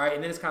 Yeah. Right.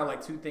 And then it's kind of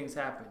like two things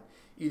happen.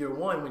 Either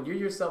one, when you're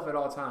yourself at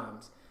all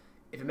times,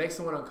 if it makes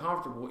someone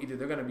uncomfortable, either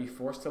they're going to be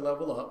forced to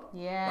level up,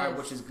 right,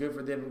 which is good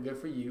for them and good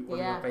for you, or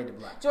they're going to fade to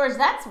black. George,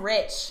 that's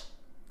rich.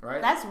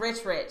 Right. That's rich.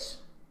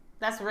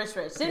 That's rich.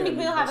 Didn't Meek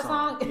Mill have a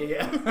song?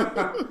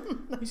 Yeah.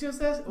 You should have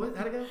said,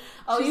 how'd it go?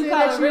 Oh, you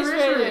call it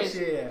rich.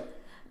 Yeah.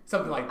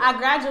 Something like that. I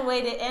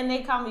graduated and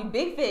they call me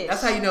Big Fish.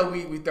 That's how you know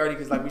we 30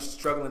 because like we're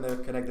struggling to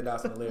connect the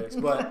dots in the lyrics.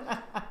 But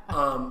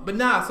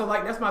nah, so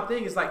like that's my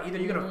thing. It's like either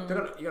you're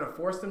gonna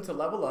force them to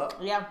level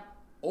up,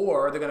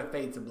 or they're gonna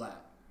fade to black.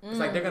 It's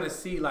like they're gonna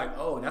see like,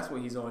 oh, that's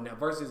what he's on now,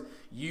 versus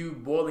you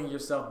boiling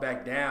yourself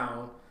back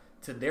down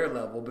to their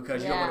level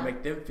because you don't want to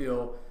make them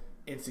feel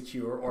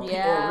insecure or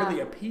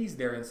really appease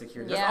their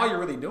insecurity. That's all you're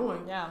really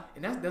doing. Yeah.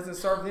 And that doesn't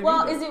serve them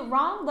either. Is it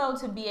wrong though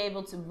to be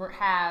able to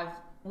have,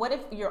 what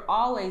if you're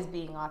always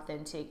being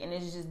authentic and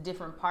it's just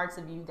different parts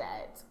of you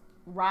that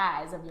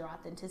rise of your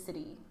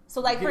authenticity?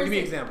 So like, give me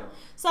an example.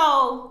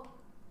 So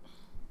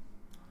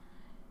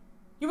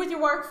you're with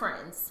your work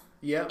friends.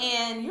 Yeah.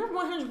 And you're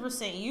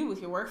 100% you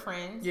with your work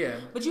friends. Yeah.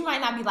 But you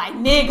might not be like,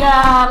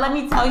 nigga, let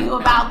me tell you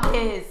about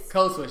this.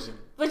 Code switching.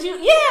 But you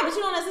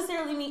don't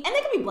necessarily mean, and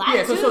they can be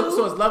black too.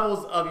 So it's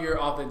levels of your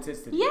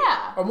authenticity.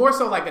 Yeah. Or more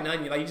so like an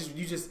onion, like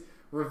you just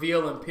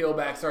reveal and peel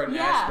back certain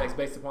aspects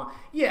based upon.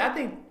 Yeah,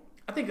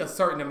 I think a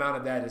certain amount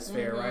of that is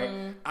fair,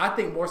 right? I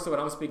think more so what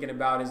I'm speaking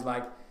about is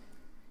like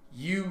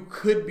you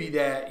could be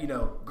that,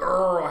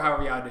 girl,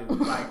 however y'all do,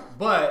 like,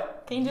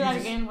 but can you do that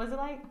again? What's it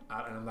like?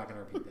 I'm not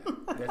gonna repeat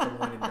that. That's a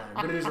one and done.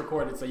 But it is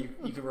recorded, so you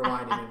can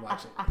rewind it and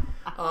watch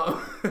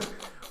it.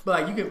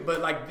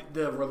 But like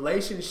the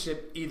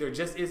relationship either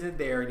just isn't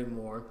there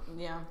anymore.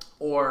 Yeah.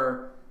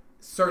 Or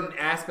certain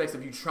aspects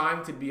of you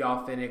trying to be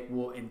authentic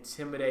will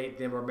intimidate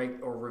them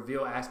or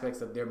reveal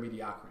aspects of their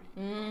mediocrity.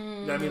 You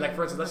know what I mean? Like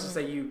for instance, let's just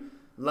say you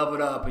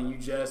leveled up and you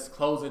just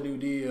closed a new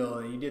deal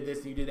and you did this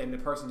and you did that and the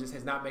person just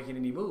is not making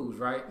any moves,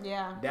 right?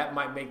 Yeah. That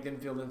might make them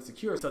feel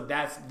insecure. So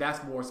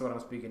that's more so what I'm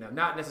speaking of.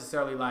 Not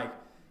necessarily like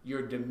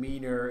your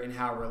demeanor and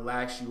how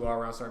relaxed you are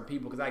around certain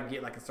people, because I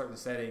get like in certain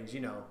settings,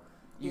 you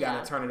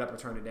got to turn it up or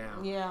turn it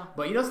down. Yeah.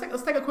 But,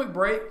 let's take a quick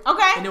break.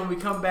 Okay. And then when we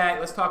come back,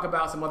 let's talk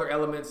about some other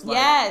elements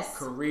like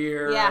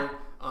career,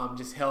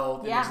 just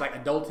health, and just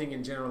like adulting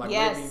in general, like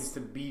what it means to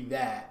be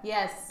that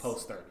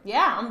post 30.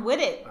 Yeah, I'm with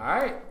it. All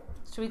right.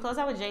 Should we close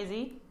out with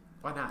Jay-Z?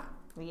 Why not?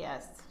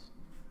 Yes.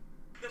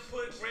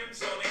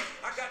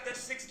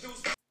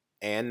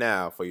 And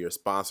now for your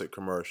sponsored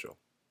commercial.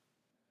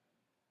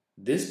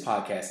 This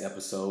podcast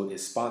episode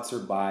is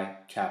sponsored by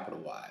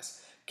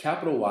CapitalWise.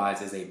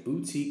 CapitalWise is a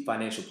boutique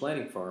financial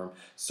planning firm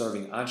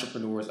serving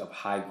entrepreneurs of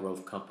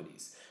high-growth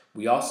companies.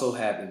 We also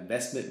have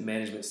investment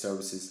management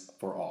services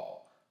for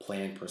all.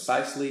 Plan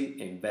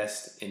precisely,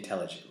 invest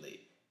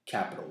intelligently.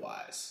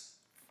 CapitalWise.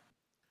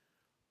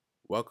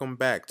 Welcome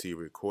back to your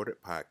recorded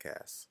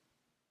podcast.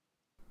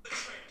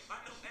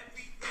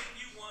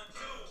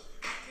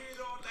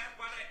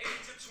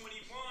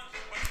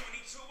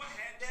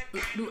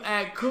 You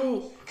act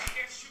cool.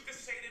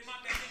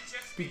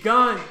 Be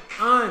gone,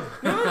 on.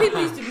 Remember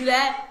people used to do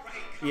that?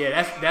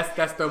 Yeah,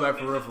 that's throwback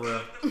for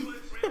real.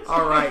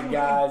 All right,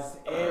 guys,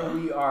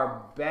 and we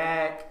are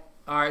back.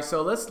 All right,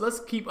 so let's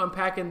keep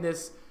unpacking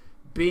this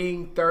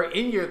being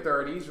in your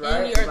 30s,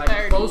 right? In your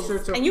 30s. Closer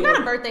to and you 40.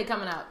 Got a birthday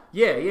coming up.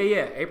 Yeah.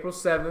 April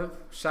 7th.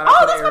 Shout out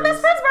to that's my best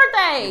friend's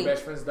birthday. Your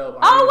best friend's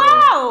dope.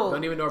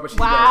 Don't even know her, but she's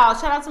dope.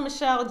 Shout out to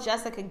Michelle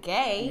Jessica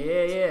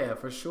Gay. Yeah,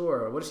 for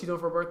sure. What is she doing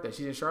for her birthday?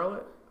 She's in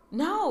Charlotte?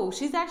 No,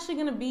 she's actually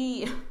going to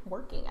be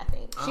working, I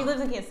think. She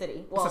lives in Kansas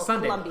City. Well, it's a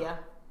Sunday. Columbia.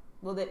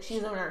 Well,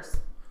 she's a nurse.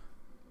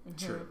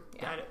 True.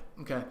 Yeah. Got it.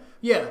 Okay.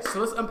 Yeah, so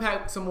let's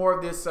unpack some more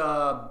of this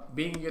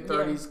being in your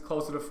 30s,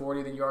 closer to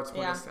 40 than you are 20.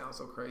 Yeah. Sounds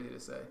so crazy to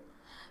say.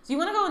 So you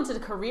want to go into the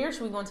career, or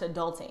should we go into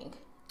adulting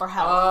or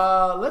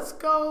health? Let's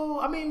go.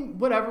 I mean,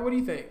 whatever. What do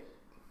you think?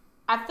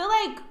 I feel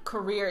like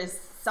career is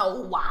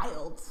so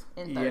wild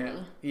in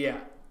 30. Yeah.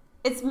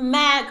 It's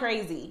mad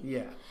crazy.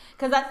 Yeah.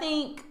 Because I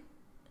think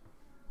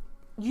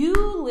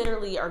you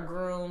literally are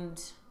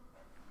groomed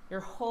your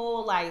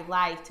whole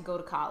life to go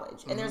to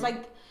college. And there's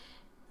like,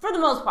 for the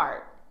most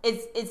part,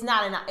 it's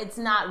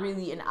not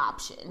really an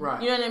option.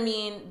 Right. You know what I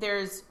mean?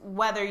 There's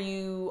whether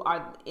you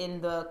are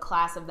in the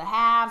class of the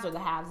haves or the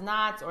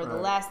have-nots or the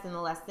less than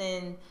the less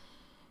than.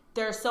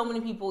 There are so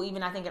many people,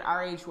 even I think at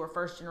our age, who are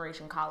first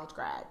generation college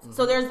grads.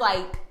 So there's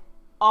like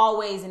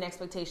always an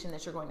expectation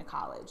that you're going to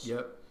college.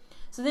 Yep.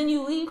 So then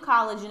you leave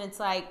college and it's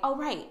like, oh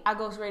right, I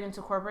go straight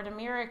into corporate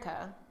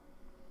America.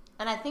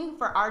 And I think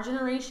for our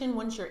generation,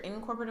 once you're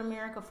in corporate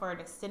America for an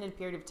extended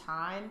period of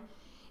time,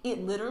 it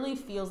literally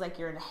feels like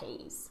you're in a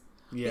haze.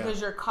 Yeah.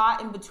 Because you're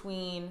caught in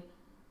between,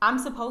 I'm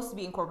supposed to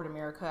be in corporate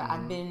America.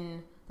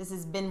 This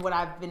has been what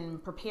I've been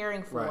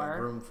preparing for. Right,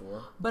 room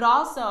for. But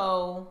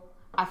also,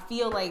 I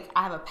feel like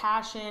I have a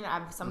passion. I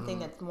have something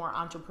that's more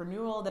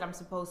entrepreneurial that I'm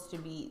supposed to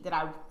be, that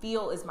I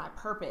feel is my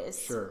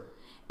purpose. Sure.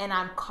 And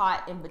I'm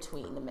caught in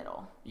between the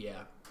middle.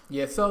 Yeah.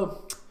 Yeah,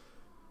 so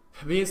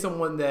being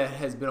someone that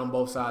has been on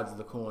both sides of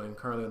the coin,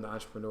 currently on the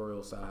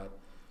entrepreneurial side,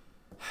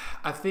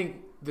 I think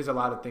there's a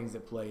lot of things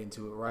that play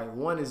into it, right?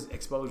 One is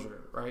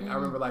exposure, right? I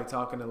remember like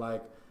talking to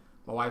like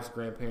my wife's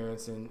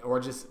grandparents or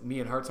just me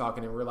and her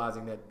talking and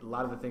realizing that a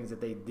lot of the things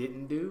that they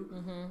didn't do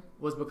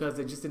was because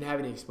they just didn't have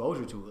any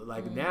exposure to it.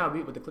 Like now,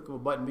 with the click of a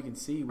button, we can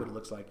see what it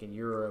looks like in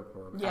Europe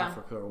or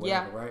Africa or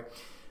whatever, right?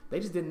 They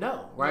just didn't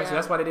know, right? So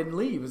that's why they didn't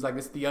leave. It's like,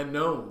 it's the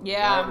unknown.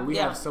 Yeah. Right? But we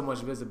have so much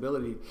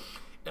visibility.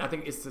 And I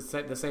think it's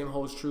the same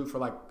holds true for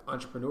like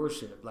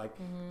entrepreneurship. Like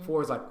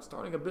for like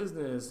starting a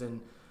business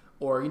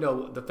or, you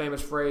know, the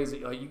famous phrase,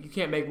 you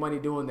can't make money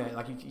doing that.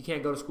 Like you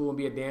can't go to school and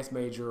be a dance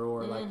major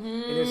or like,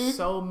 and there's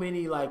so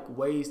many like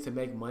ways to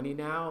make money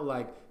now,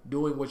 like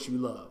doing what you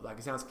love. Like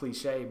it sounds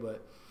cliche,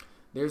 but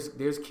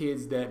there's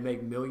kids that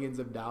make millions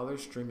of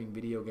dollars streaming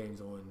video games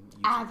on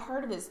YouTube. I've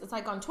heard of this. It's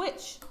like on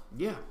Twitch.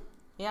 Yeah.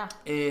 Yeah.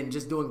 And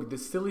just doing the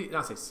silly,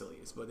 not say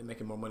silliest, but they're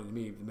making more money than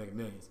me, they're making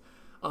millions.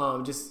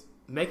 Just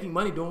making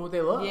money doing what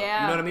they love.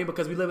 Yeah. You know what I mean?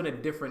 Because we live in a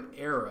different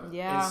era.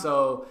 Yeah. And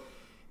so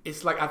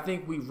it's like, I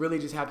think we really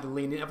just have to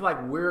lean in. I feel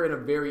like we're in a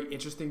very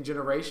interesting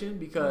generation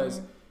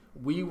because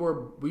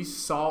we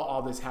saw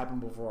all this happen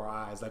before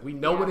our eyes. Like we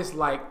know what it's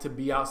like to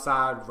be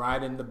outside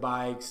riding the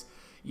bikes,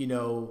 you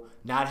know,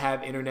 not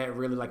have internet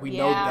really. Like we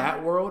know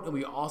that world, and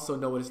we also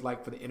know what it's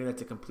like for the internet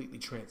to completely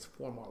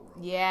transform our world.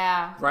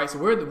 Yeah. Right? So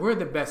we're in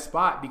the best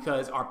spot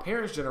because our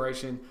parents'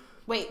 generation.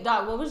 Wait,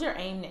 dog, what was your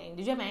AIM name?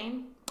 Did you have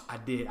AIM? I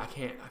did. I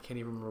can't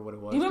even remember what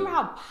it was. Do you remember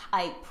how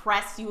like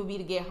pressed you would be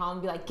to get home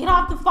and be like, get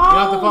off the phone? Get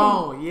off the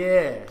phone,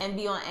 yeah. And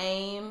be on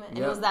AIM. And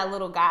it was that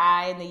little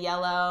guy in the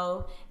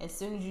yellow. As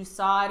soon as you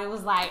saw it, it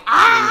was like,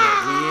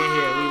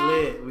 ah!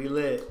 We in here. We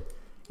lit.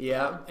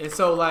 Yeah. And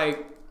so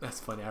like, that's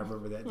funny. I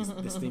remember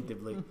that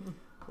distinctively.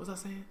 What was I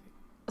saying?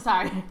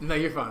 Sorry. No,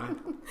 you're fine.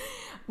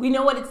 We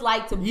know what it's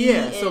like to be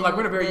so like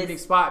we're in a very unique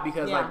spot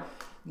because like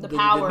the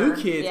new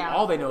kids,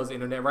 all they know is the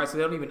internet, right? So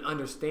they don't even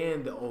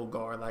understand the old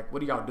guard. Like,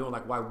 what are y'all doing?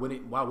 Like, why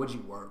would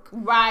you work?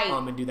 Right.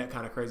 And do that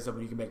kind of crazy stuff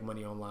when you can make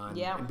money online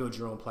and build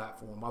your own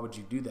platform. Why would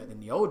you do that?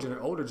 And the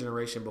older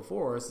generation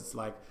before us, it's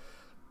like,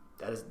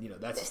 that is, you know,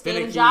 that's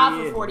stay in a job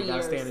for 40 years.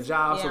 You gotta stay in a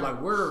job. Yeah. So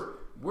like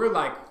we're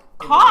like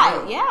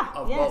caught,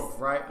 of both,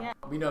 right? Yeah.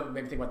 We know,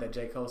 maybe think about that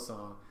J. Cole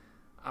song.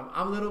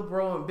 I'm little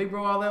bro and big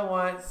bro all at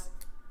once.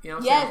 You know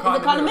what I'm saying? Yeah,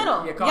 caught in the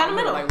middle. Yeah, caught in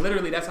the middle. Like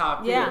literally, that's how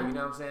I feel. Yeah. You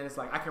know what I'm saying? It's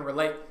like I can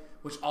relate.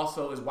 Which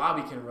also is why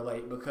we can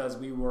relate because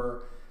we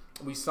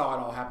saw it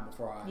all happen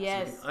before our eyes.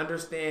 Yes. So we can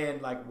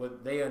understand like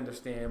what they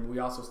understand, but we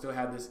also still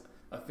have this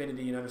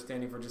affinity and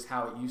understanding for just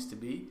how it used to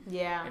be.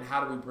 Yeah. And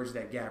how do we bridge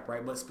that gap,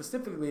 right? But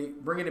specifically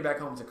bringing it back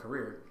home to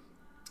career,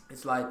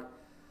 it's like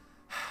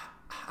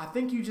I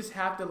think you just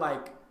have to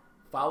like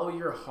follow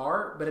your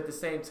heart, but at the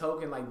same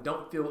token, like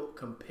don't feel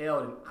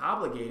compelled and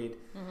obligated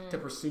to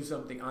pursue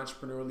something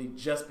entrepreneurially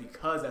just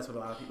because that's what a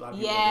lot of people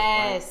do.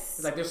 Right?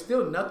 It's like there's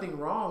still nothing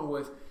wrong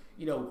with,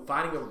 you know,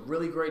 finding a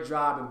really great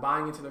job and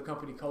buying into their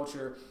company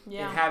culture and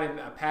having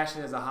a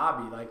passion as a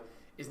hobby. Like,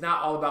 it's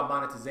not all about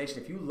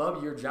monetization. If you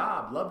love your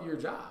job,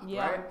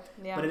 right?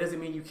 Yeah. But it doesn't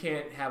mean you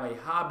can't have a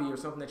hobby or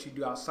something that you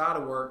do outside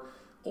of work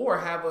or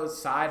have a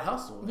side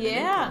hustle, an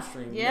income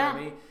stream. You know what I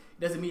mean? It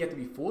doesn't mean you have to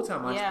be a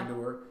full-time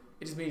entrepreneur.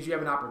 It just means you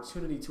have an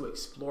opportunity to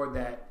explore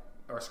that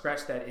or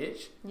scratch that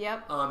itch.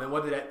 Yep. And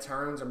whether that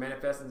turns or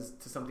manifests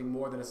into something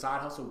more than a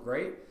side hustle,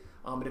 great.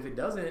 But if it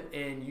doesn't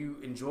and you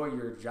enjoy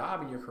your job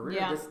and your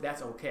career,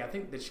 that's okay. I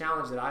think the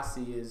challenge that I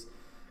see is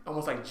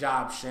almost like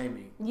job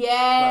shaming.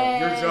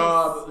 Yes. Like your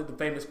job, the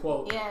famous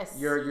quote. Yes.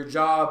 Your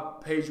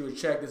job pays you a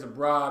check that's a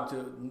bribe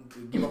to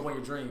give up on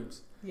your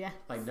dreams. Yeah.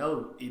 Like,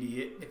 no,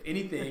 idiot. If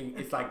anything,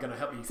 it's like going to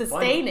help you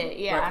sustain it.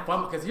 Yeah.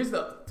 Right, because here's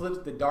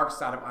the dark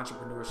side of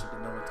entrepreneurship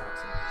that no one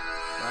talks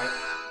about. Right.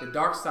 The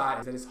dark side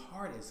is that it's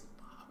hard as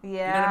fuck. Yeah. You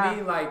know what I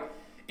mean? Like,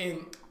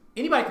 and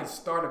anybody can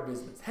start a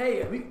business.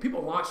 Hey,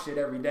 people launch shit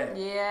every day.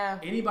 Yeah.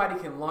 Anybody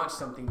can launch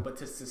something, but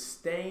to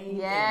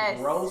sustain and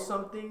grow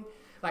something,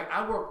 like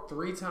I work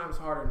 3 times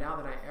harder now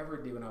than I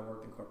ever did when I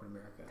worked in corporate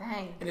America.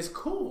 Dang. And it's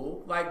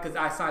cool, like, because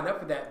I signed up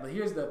for that. But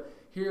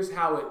here's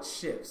how it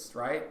shifts,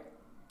 right?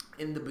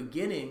 In the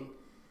beginning,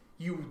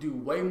 you do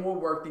way more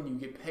work than you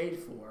get paid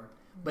for.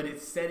 but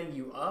it's setting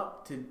you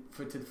up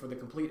for the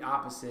complete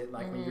opposite.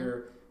 Like when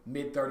you're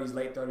mid-30s,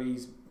 late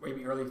 30s,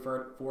 maybe early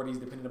 40s,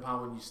 depending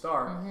upon when you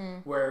start,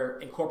 where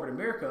in corporate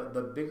America,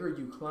 the bigger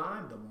you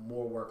climb, the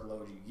more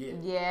workload you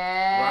get.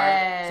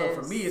 Yes. Right?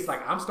 So for me, it's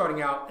like I'm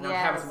starting out and I'm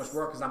having so much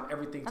work because I'm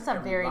everything That's to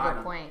everybody. That's a very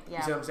good point. Yeah.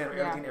 You see what I'm saying?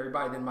 Everything to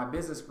everybody. Then my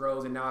business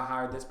grows and now I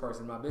hire this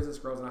person. My business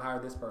grows and I hire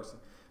this person.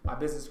 My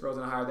business grows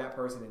and I hire that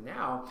person. And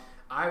now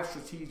I've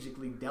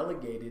strategically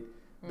delegated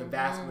the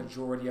vast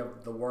majority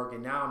of the work.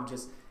 And now I'm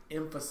just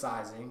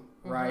emphasizing,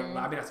 right?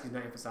 I mean,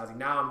 not emphasizing.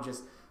 Now I'm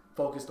just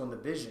focused on the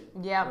vision,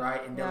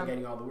 right, and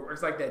delegating all the work.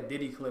 It's like that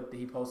Diddy clip that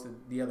he posted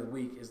the other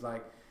week. Is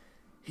like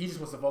he just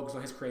wants to focus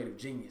on his creative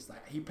genius.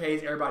 Like he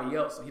pays everybody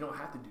else, so he don't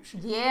have to do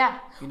shit. Yeah.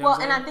 You know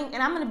and I think,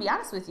 and I'm going to be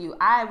honest with you,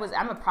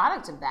 I'm a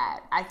product of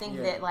that. I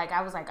think that like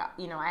I was like,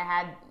 I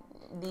had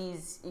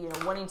these,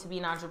 wanting to be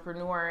an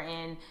entrepreneur,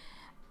 and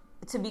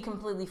to be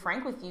completely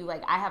frank with you,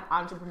 like I have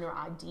entrepreneur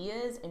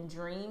ideas and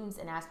dreams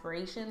and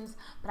aspirations,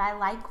 but I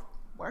like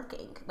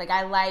working. Like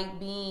I like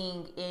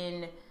being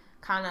in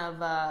kind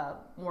of a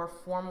more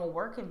formal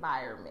work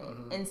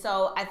environment. And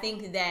so I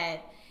think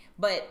that,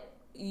 but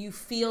you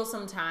feel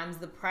sometimes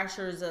the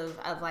pressures of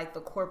like the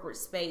corporate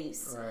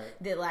space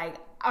that like,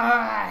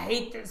 I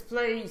hate this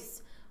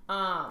place.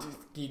 Can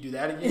you do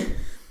that again?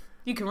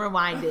 You can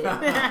rewind it.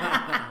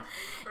 And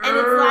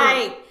it's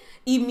like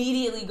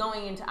immediately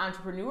going into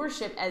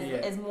entrepreneurship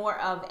as more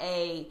of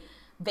a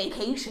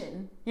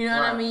vacation, you know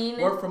what I mean?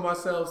 Work for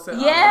myself.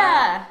 Every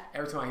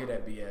time I hear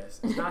that BS,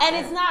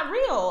 it's not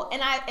real.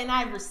 And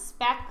I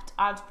respect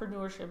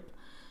entrepreneurship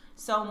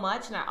so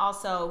much, and I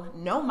also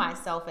know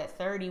myself at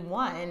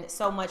 31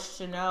 so much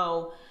to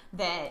know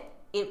that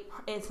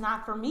it's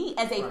not for me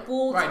as a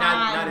full time.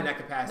 Not in that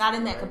capacity. Not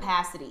in that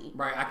capacity.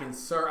 Right. I can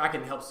serve. I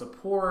can help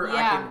support. I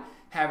can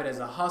have it as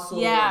a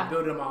hustle and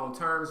build it on my own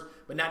terms,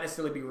 but not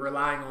necessarily be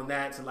relying on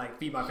that to like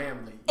feed my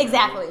family.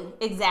 Exactly.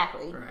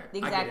 Right.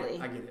 Exactly.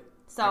 I get it.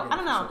 So I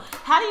don't know. Sure.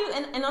 How do you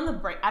and on the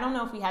break? I don't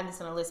know if we had this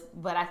on a list,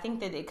 but I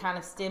think that it kind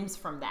of stems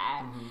from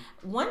that.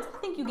 Once I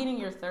think you get in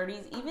your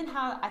 30s, even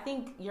how I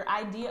think your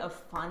idea of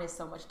fun is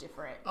so much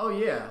different. Oh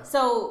yeah.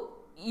 So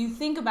you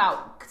think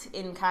about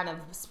in kind of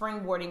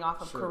springboarding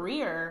off of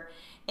career,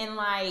 and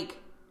like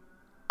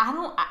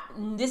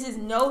this is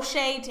no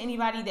shade to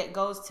anybody that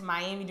goes to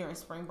Miami during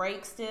spring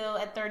break still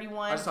at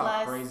 31 I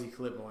saw a crazy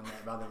clip on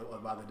that by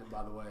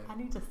the way. I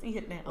need to see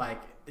it now. Like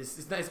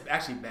it's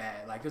actually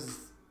bad. Like this is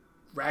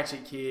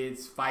ratchet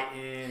kids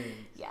fighting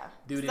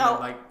and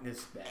like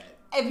it's bad.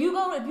 If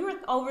you're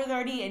over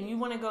 30 and you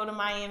want to go to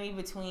Miami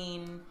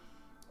between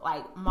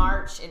like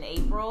March and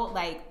April,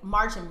 like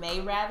March and May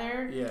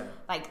rather,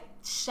 like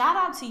shout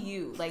out to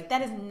you. Like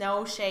that is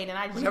no shade, and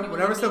I genuinely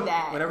mean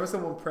that. Whenever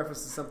someone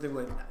prefaces something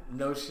with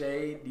no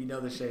shade, you know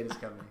the shade is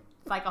coming.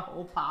 It's like a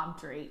whole palm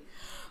tree.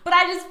 But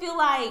I just feel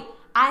like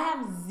I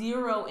have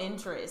zero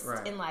interest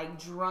in like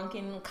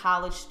drunken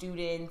college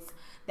students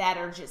that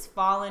are just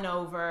falling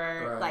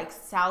over. Like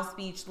South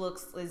Beach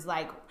is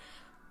like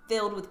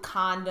filled with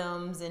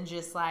condoms and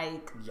just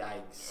like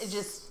yikes. It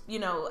just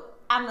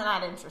I'm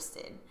not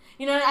interested.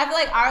 I feel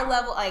like our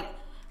level, like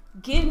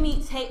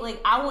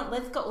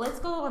let's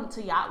go on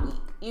to Yacht Week.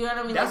 You know what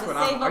I mean? That's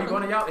like, are you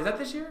going to Yacht? Is that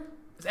this year?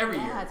 It's every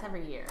year. Yeah, it's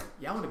every year.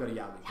 Yeah, I want to go to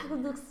Yacht Week. Yacht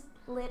Week looks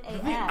lit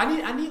AF.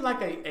 I need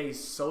like a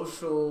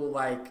social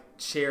like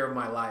share of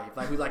my life,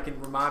 like who like can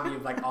remind me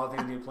of like all the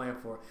things we need to plan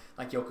for.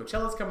 Like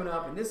Coachella's coming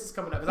up and this is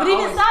coming up. But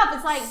even stuff,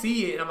 it's like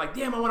see it and I'm like,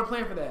 damn, I want to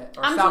plan for that.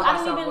 Or South by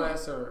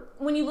Southwest or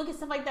when you look at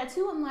stuff like that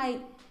too, I'm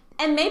like,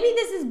 and maybe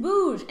this is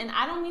bouge, and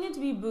I don't mean it to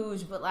be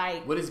bouge, but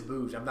like what is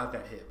bouge? I'm not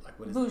that hip. Like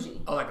what is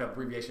bougie? Oh, like an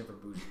abbreviation for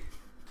bougie.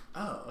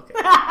 Oh, okay.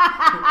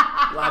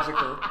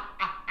 Logical.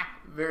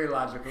 Very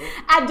logical.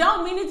 I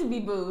don't mean it to be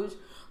bouge,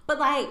 but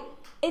like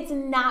it's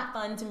not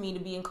fun to me to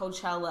be in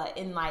Coachella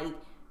in like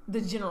the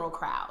general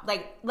crowd.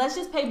 Like, let's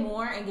just pay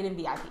more and get in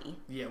VIP.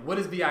 Yeah, what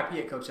is VIP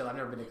at Coachella? I've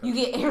never been to Coachella. You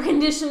get air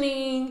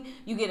conditioning.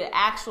 You get an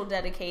actual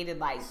dedicated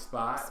like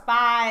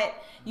spot.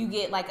 You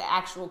get like an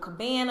actual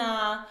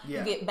cabana. Yeah.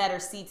 You get better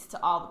seats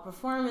to all the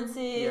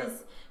performances. Yeah.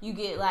 You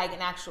get like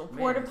an actual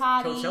porta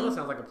potty. Coachella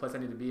sounds like a place I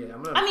need to be at.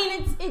 I'm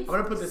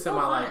gonna put this so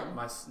in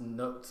my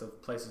notes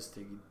of places to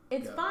go.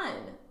 It's fun,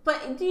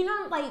 but do you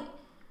know like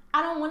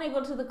I don't want to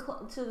go to the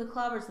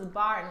club or to the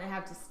bar and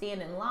have to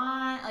stand in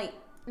line. Like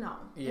no.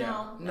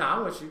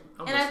 I'm with you.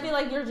 I feel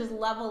like your just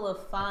level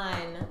of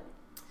fun.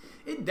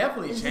 It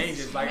definitely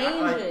changes. Like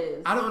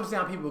I don't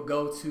understand how people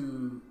go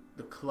to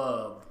the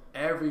club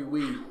every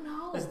week. I don't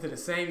know. Listen to the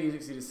same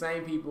music, see the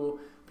same people.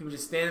 People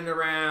just standing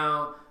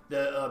around.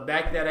 The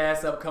Back That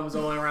Ass Up comes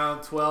on around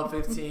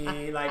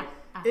 12:15. Like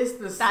it's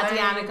the same.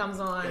 Tatiana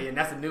comes on. Yeah, and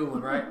that's a new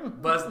one, right?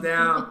 Bust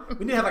Down.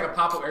 We need to have like a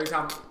pop up every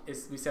time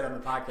we set up the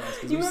podcast.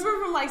 Do you remember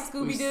from like Scooby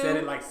Doo? We said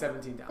it like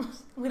 17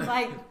 times. With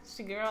like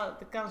the girl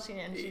that comes in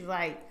and she's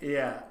like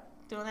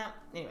doing that.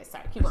 Anyway,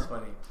 sorry. Keep on. It's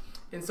funny.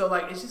 And so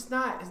like it's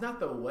not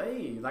the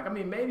wave. Like I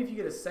mean maybe if you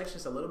get a section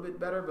it's a little bit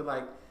better, but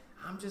like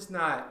I'm just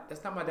not.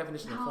 That's not my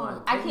definition of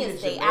fun. I can't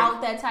stay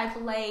out that type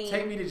of late.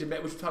 Take me to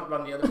Jamaica, which we talked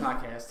about in the other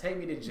podcast. Take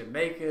me to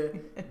Jamaica.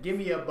 Give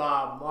me a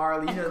Bob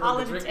Marley. You know,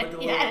 the drink with the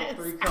little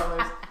 3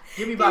 colors.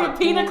 Give me about a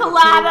pina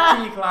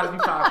colada. Pina coladas be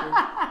popping.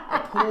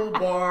 A pool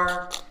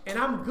bar, and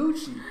I'm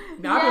Gucci.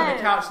 Now I'm on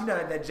the couch. You know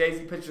that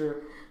Jay-Z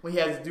picture when he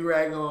has his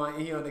do-rag on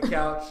and he on the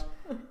couch,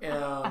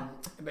 and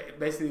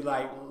basically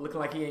like looking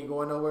like he ain't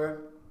going nowhere.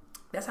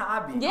 That's how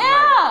I be.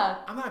 Yeah.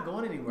 I'm not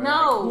going anywhere.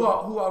 No.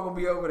 Like, who all gonna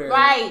be over there?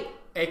 Right.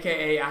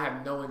 AKA, I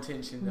have no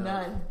intention of.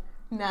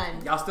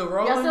 None. Y'all still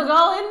rolling? Y'all still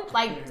going?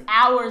 Like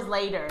hours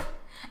later.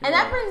 And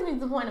that brings me to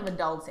the point of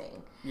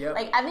adulting. Yep.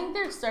 Like, I think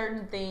there's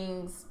certain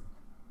things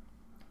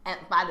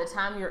by the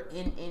time you're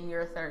in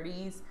your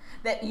 30s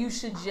that you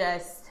should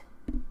just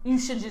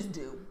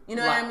do. You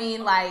know what I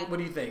mean? Like, what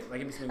do you think? Like,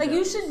 give me some examples.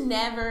 You should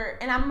never,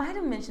 and I might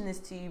have mentioned this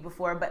to you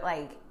before, but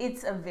like,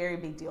 it's a very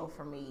big deal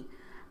for me.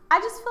 I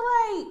just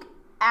feel like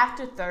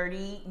after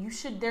 30,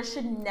 there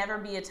should never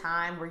be a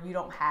time where you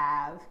don't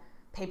have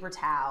paper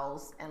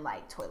towels and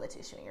like toilet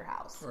tissue in your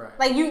house. Right.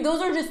 Like those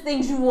are just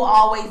things you will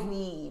always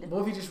need.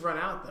 What if you just run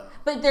out though?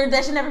 But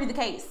that should never be the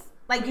case.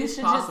 Like you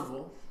should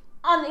possible.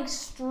 Just on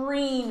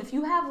extreme. If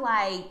you have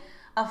like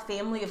a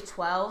family of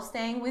 12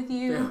 staying with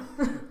you,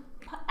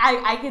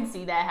 I can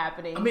see that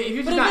happening. I mean,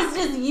 if it's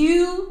just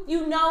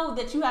you know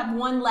that you have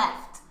one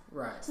left.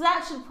 Right. So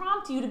that should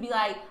prompt you to be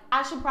like,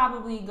 I should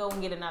probably go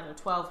and get another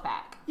 12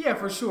 pack. Yeah,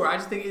 for sure. I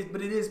just think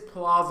it is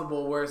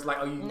plausible where it's like,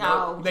 oh, you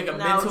make a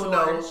mental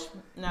note.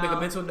 Make a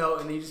mental note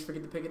and then you just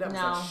forget to pick it up.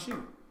 No. It's like,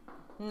 shoot.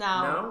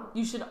 No.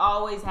 You should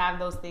always have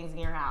those things in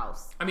your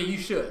house. I mean, you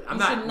should. I'm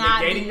not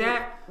negating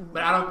that,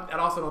 but I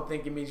also don't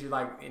think it means you're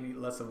like any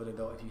less of an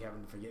adult if you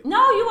happen to forget.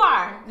 No, you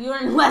are.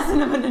 You're less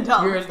than of an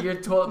adult. You're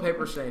toilet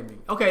paper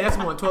shaming. Okay, that's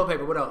one. Toilet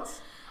paper. What else?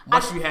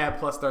 Must you have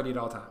plus 30 at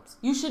all times?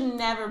 You should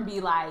never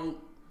be like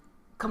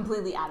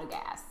completely out of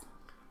gas.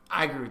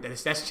 I agree with that.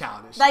 That's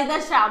childish. Like,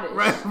 that's childish.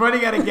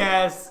 Running out of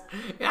gas.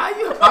 I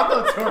know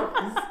Taurus.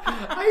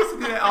 I used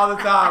to do that all the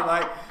time.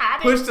 Like,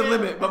 push the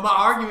limit. But my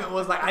argument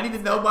was, like, I need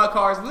to know my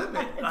car's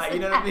limit. Like, you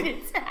know what I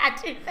mean? I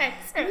did that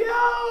too. Yo!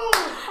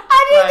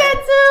 I did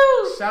that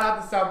too. Shout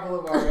out to South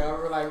Boulevard. I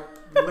remember, like,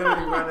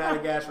 literally running out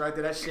of gas right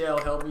there. That shell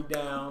held me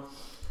down.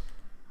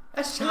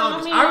 That's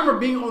childish. I remember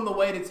being on the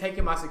way to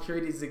taking my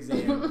securities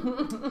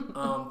exam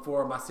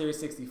for my Series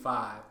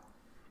 65.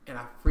 And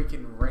I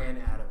freaking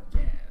ran out of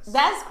gas.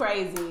 That's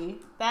crazy.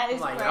 That is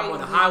crazy. I'm on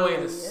the highway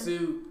in a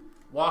suit,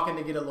 walking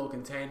to get a little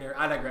container.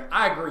 I digress.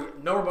 I agree.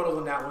 No rebuttals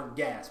on that one.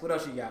 Gas. What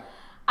else you got?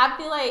 I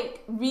feel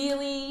like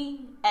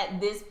really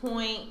at this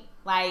point,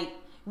 like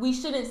we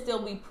shouldn't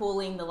still be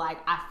pulling the like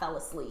I fell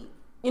asleep.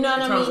 You know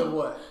what I mean? In terms of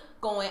what?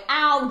 Going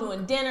out,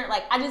 doing dinner.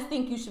 Like I just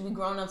think you should be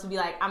grown up to be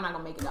like, I'm not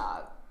gonna make a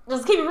dog.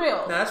 Just keep it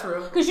real. No, that's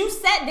real. Because you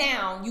sat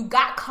down, you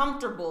got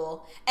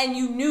comfortable, and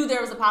you knew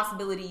there was a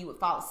possibility you would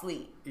fall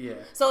asleep. Yeah.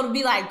 So to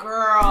be like,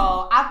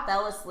 girl, I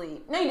fell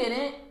asleep. No, you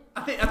didn't.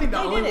 I think the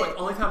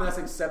only time that's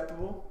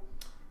acceptable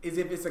is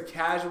if it's a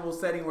casual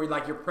setting where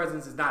like your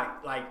presence is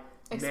not like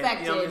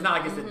expected. You know, it's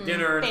not like it's a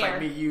dinner. It's Fair.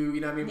 like me, you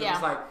know what I mean? But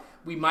it's like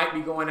we might be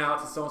going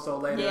out to so and so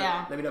later.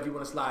 Yeah. Let me know if you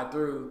want to slide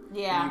through.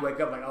 Yeah. And you wake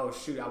up like, oh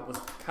shoot, I was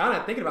kind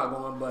of thinking about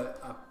going,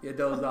 but it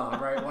dozed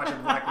off, right?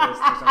 Watching Blacklist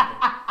or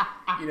something.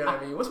 You know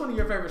what I mean? What's one of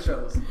your favorite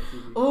shows?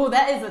 Oh,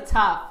 that is a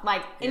tough.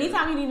 Like,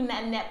 anytime you need a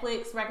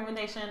Netflix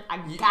recommendation, I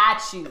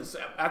got you. So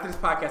after this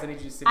podcast, I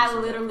need you to send me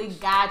some literally Netflix.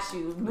 got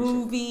you.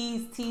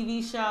 Movies,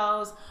 TV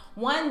shows.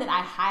 One that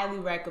I highly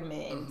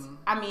recommend. Mm-hmm.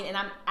 I mean, and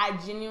I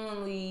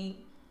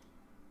genuinely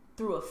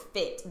threw a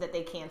fit that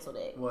they canceled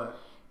it. What?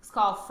 It's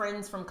called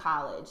Friends from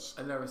College.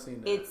 I've never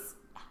seen that. It's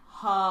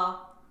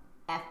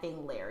effing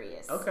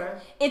hilarious. Okay.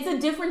 It's a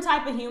different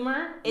type of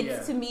humor.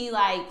 It's to me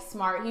like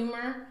smart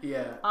humor.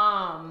 Yeah.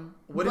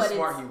 What is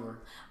smart humor?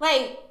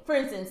 Like, for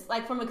instance,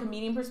 like from a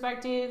comedian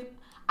perspective,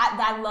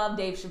 I love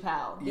Dave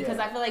Chappelle because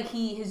I feel like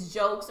his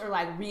jokes are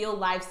like real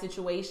life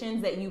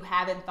situations that you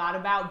haven't thought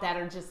about that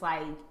are just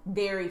like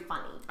very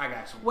funny. I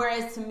got you.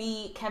 Whereas to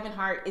me, Kevin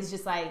Hart is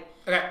just like,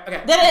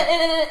 okay.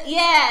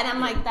 Yeah, and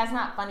I'm like, that's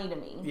not funny to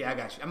me. Yeah, I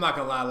got you. I'm not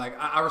gonna lie. Like,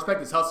 I respect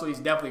his hustle. He's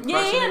definitely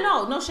crushing it.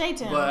 No shade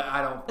to him. But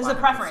I don't. It's a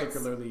preference.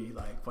 Particularly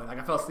like funny. Like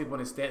I fell asleep on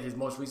his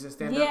most recent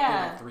stand up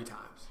like 3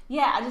 times.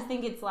 Yeah, I just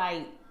think it's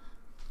like.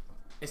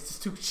 It's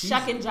just too cheesy.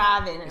 Shuck and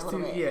jiving a little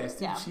bit. Yeah, it's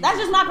too cheesy. That's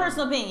just my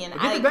personal opinion.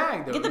 But get the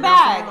bag, though. Get the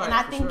bag. And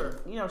I think,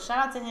 sure.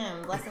 Shout out to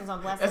him. Blessings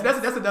on blessings.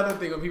 That's another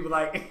thing when people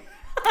like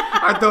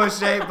are throwing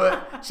shade,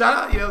 but shout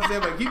out, you know what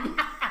I'm saying?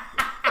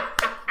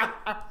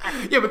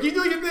 But keep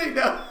doing your thing,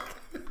 though.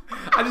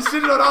 I just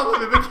shitted on all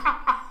of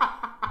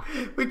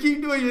it, but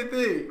keep doing your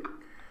thing.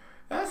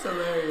 That's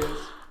hilarious.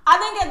 I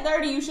think at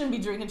 30, you shouldn't be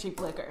drinking cheap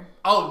liquor.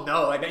 Oh,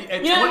 no. Like,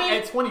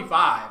 at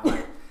 25,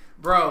 like,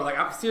 bro, like,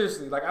 I'm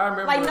seriously, like, I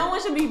remember. Like, no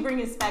one should be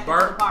bringing Specca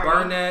to the party.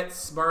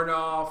 Burnett's,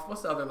 Burnoff.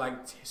 What's the other, like,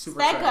 super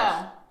Specca.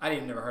 Trash? I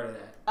didn't never heard of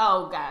that.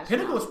 Oh, gosh.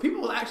 Pinnacle's,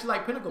 people actually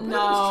like Pinnacle.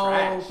 Pinnacle's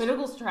trash.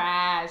 Pinnacle's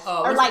trash.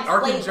 Or like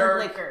flavored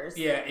liquors.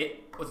 Yeah,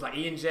 was like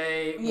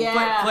E&J.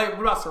 Yeah. What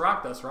about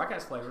Ciroc though? Ciroc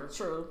has flavors.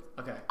 True.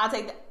 Okay. I'll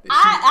take that.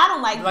 I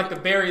don't like the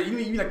berry. You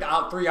mean like the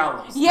 $3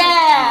 olives?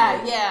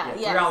 Yeah.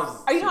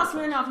 $3. Or you know how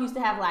Smirnoff used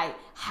to have like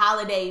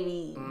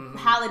holiday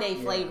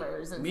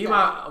flavors and Me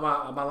stuff.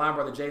 and my line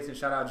brother Jason,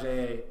 shout out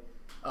J.A.,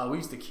 we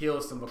used to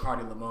kill some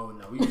Bacardi Limon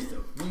though. We used to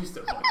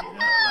fuck it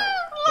up.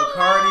 Like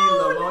Bacardi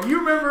Limon. You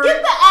remember?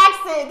 Get the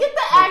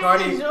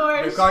accent,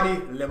 George.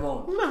 Bacardi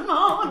Limon.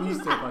 We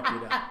used to fuck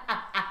it up.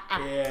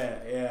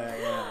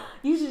 Yeah.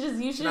 You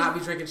should not be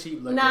drinking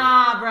cheap liquor.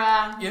 Nah,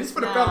 bruh. Yeah, this is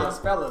for the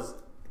fellas.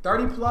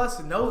 30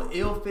 plus, no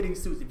ill-fitting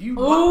suits. If you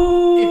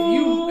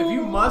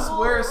must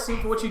wear a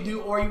suit for what you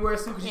do, or you wear a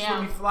suit because you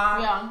should be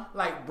fly,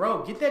 like,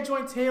 bro, get that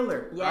joint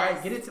tailored. Yes.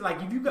 Right? Get it to,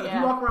 like, if you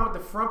walk around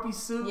with the frumpy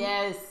suit,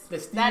 the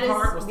Steve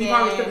Harvey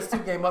stepped his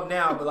suit game up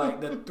now, but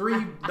like no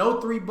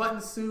 3-button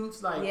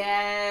suits, like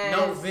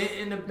no vent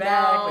in the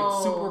back,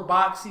 like super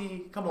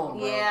boxy. Come on,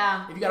 bro.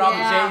 Yeah. If you got all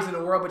the J's in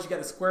the world, but you got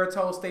the square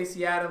toe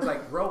Stacey Adams,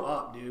 like, grow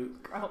up, dude.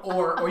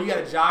 Or you got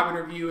a job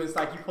interview, and it's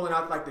like you pulling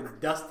out like the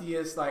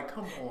dustiest, like,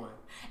 come on.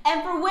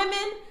 And for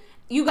women,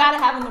 you gotta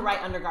have in the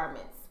right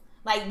undergarments.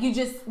 Like you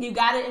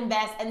gotta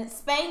invest. And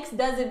Spanx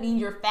doesn't mean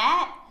you're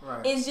fat.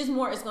 Right. It's just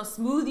more. It's gonna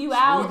smooth you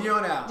out. Smooth you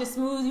on out. Just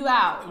smooth you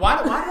out.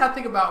 Why did I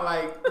think about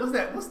like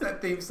what's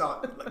that theme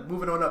song? Like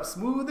moving on up,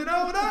 smooth it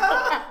on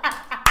up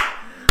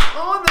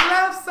on the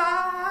left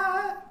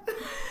side.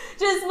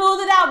 Just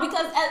smooth it out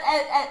because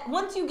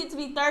once you get to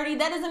be 30,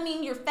 that doesn't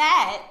mean you're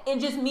fat. It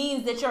just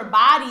means that your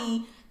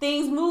body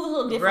things move a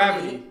little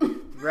differently.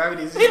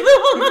 Gravity is just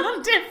a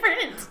little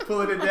different.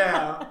 Pulling it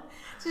down.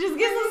 So just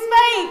get some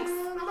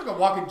Spanx. I'm like a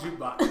walking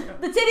jukebox.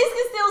 The titties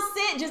can still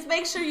sit. Just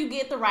make sure you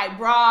get the right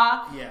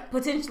bra. Yeah.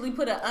 Potentially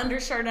put an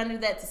undershirt under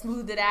that to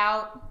smooth it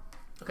out.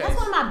 Okay. That's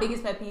one of my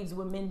biggest pet peeves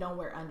when men don't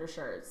wear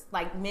undershirts.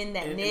 Like men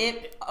that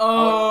nip.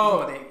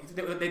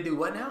 They do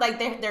what now? Like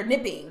they're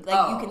nipping.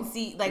 Like you can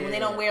see when they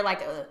don't wear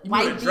like a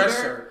white dress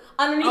shirt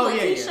underneath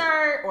a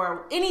t-shirt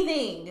or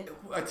anything.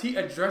 A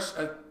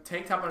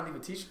tank top underneath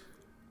a t-shirt.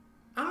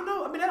 I don't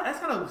know. I mean, that's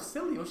kind of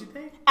silly. Don't you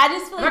think? I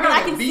just feel like when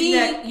I can see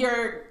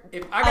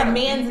a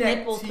man's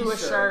nipples through a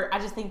shirt, I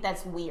just think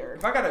that's weird.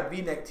 If I got a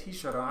V-neck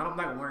t-shirt on, I'm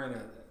not wearing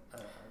a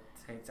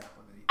tank top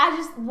underneath.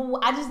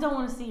 I just don't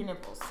want to see your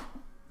nipples.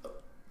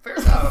 Fair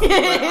enough.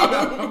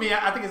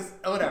 I think it's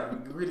whatever.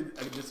 Agree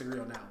to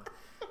disagree on that one.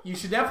 You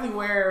should definitely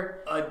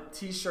wear a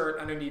t-shirt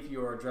underneath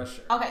your dress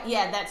shirt. Okay,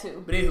 yeah, that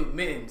too. But anywho,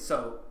 men,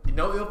 so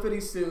no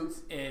ill-fitting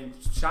suits and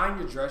shine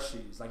your dress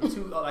shoes. Like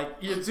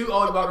you're too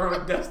old to walk around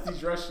with dusty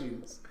dress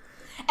shoes.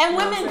 And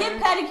women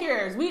get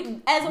pedicures.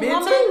 As a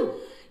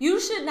woman, you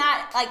should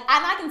not and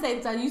I can say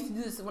this. I used to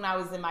do this when I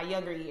was in my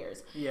younger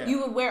years. Yeah.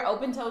 You would wear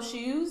open-toe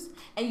shoes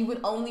and you would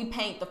only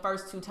paint the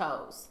first 2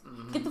 toes.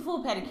 Mm-hmm. Get the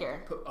full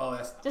pedicure. Get the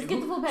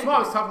full pedicure. I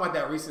was talking about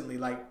that recently.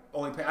 Like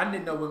I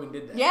didn't know women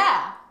did that.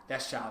 Yeah.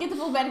 That's childish. Get the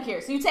full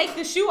pedicure. So you take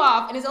the shoe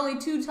off and it's only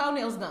 2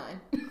 toenails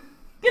done.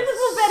 Get the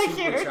full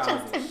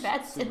pedicure.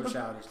 That's super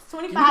childish.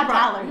 $25.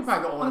 You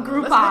probably go on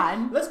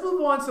Groupon. Let's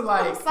move on to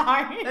like. I'm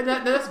sorry.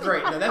 That's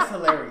great. No, that's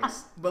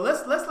hilarious. But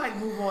let's like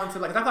move on to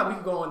like. I thought we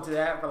could go on to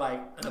that for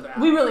like another hour.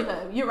 We really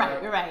could. You're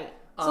right. You're right.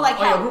 So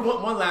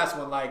one last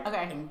one. Like,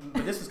 okay.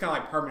 But this was kind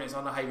of like permanent, so I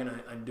don't know how you're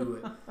gonna undo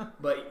it.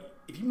 But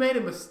if you made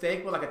a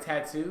mistake with like a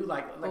tattoo,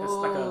 like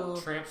a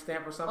tramp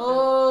stamp or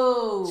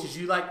something, should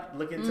you like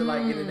look into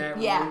like getting that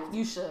removed? Yeah,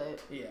 you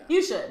should. Yeah,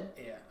 you should.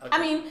 Yeah. Okay. I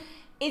mean,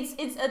 it's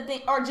a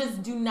thing, or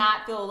just do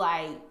not feel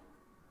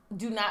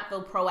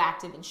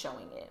proactive in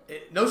showing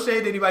it. No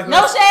shade to anybody.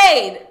 No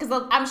shade, because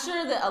I'm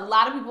sure that a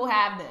lot of people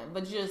have them,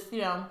 but just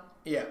Yeah.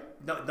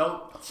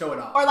 Don't show it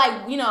off. Or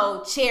like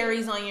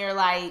cherries on your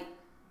like.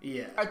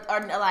 Yeah. Or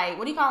like,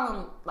 what do you call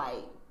them?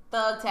 Like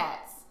thug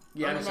tats.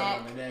 Yeah, on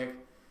the neck.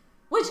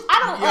 Which I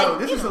don't like.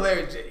 This is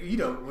hilarious. You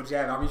know, with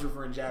Javin, I'm mutual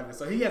friend Javin.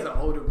 So he has an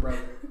older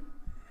brother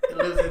that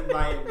lives in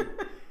Miami.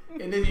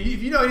 And then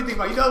if you know anything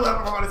about, what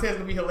I'm going to say is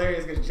going to be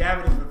hilarious because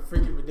Javin is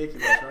freaking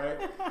ridiculous, right?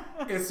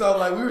 And so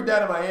like we were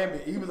down in Miami.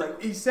 He was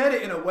like, he said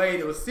it in a way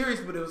that was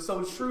serious, but it was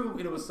so true and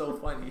it was so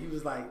funny. He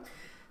was like,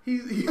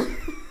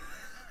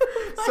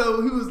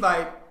 so he was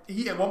like,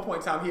 at one point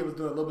in time he was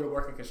doing a little bit of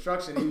work in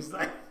construction. He was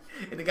like.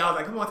 And the guy was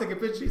like, "Come on, take a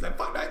picture." He's like,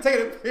 "Fuck, I ain't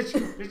taking a picture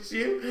with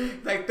you."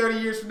 Like 30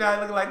 years from now,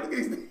 look at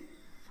these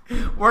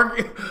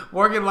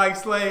working like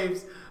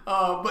slaves.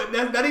 But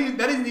that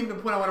isn't even the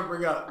point I want to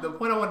bring up. The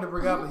point I wanted to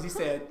bring up is he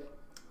said,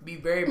 "Be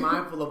very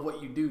mindful of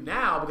what you do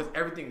now because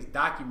everything is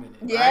documented."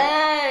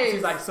 Yes.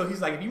 Right?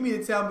 He's like, if you mean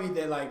to tell me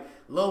that like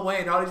Lil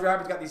Wayne and all these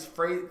rappers got these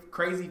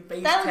crazy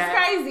face tats. That was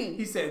crazy.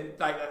 He said,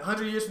 like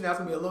 100 years from now, it's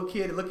gonna be a little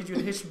kid and look at you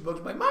in the history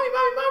books, like, "Mommy,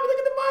 look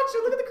at the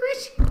macho, look at the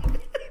creature."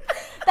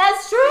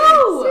 That's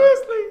true.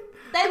 Seriously.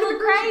 They look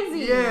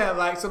crazy. Yeah,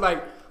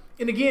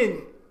 and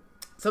again,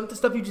 some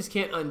stuff you just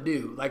can't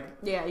undo. Like,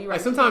 yeah, you're right.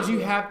 Like sometimes you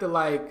have to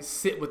like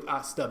sit with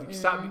stuff. You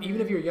stop,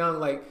 even if you're young.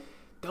 Like,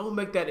 don't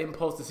make that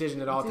impulse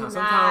decision at all times.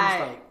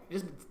 Sometimes, like,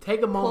 just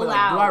take a moment.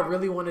 Like, do I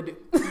really want to do?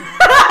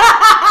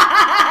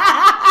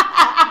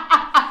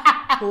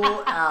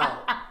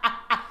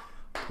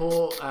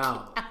 Pull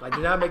out. Like,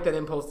 do not make that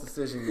impulse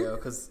decision, yo,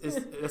 because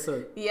it's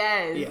a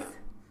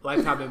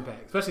lifetime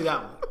impact, especially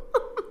that one.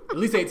 At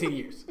least 18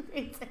 years.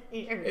 18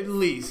 years. At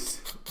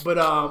least. But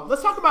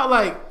let's talk about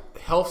like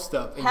health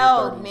stuff in your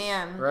 30s,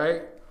 man.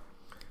 Right?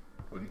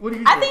 What do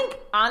you think? I think,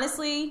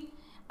 honestly,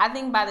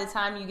 by the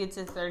time you get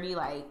to 30,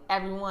 like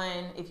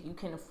everyone, if you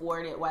can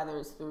afford it, whether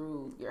it's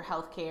through your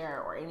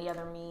healthcare or any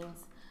other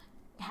means,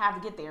 have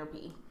to get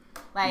therapy.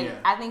 Like,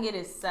 I think it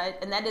is such,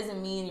 and that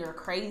doesn't mean you're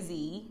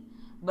crazy,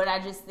 but I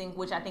just think,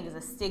 which I think is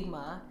a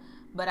stigma,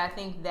 but I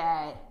think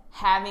that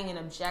having an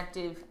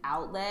objective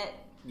outlet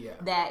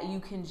that you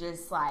can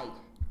just like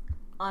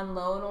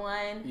unload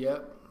on.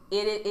 Yep.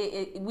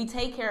 We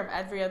take care of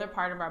every other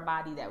part of our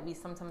body that we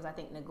sometimes, I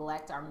think,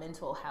 neglect our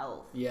mental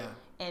health. Yeah.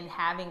 And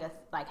having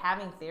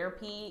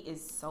therapy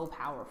is so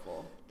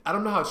powerful. I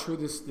don't know how true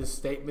this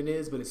statement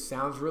is, but it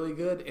sounds really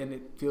good and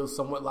it feels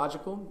somewhat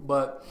logical.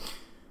 But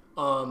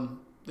I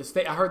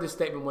heard this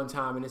statement one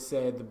time, and it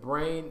said the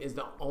brain is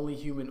the only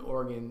human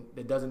organ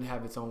that doesn't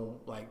have its own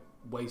like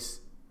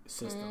waste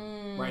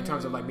system, right? In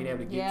terms of like being able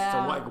to get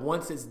so like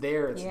once it's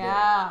there, it's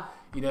there.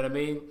 You know what I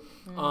mean?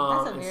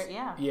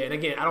 And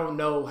again, I don't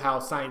know how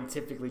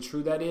scientifically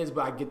true that is,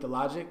 but I get the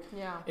logic.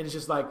 Yeah. And it's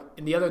just like,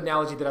 and the other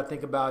analogy that I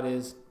think about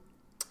is,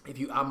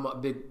 I'm a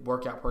big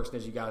workout person,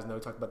 as you guys know. We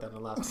talked about that in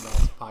the last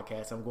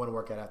podcast. I'm going to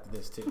work out after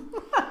this too.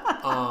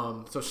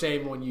 So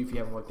shame on you if you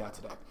haven't worked out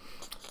today.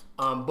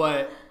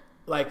 But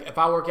like if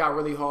I work out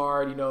really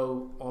hard,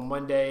 on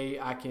Monday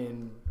I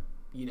can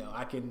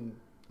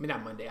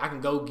not Monday. I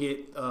can go get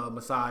a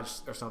massage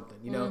or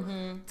something,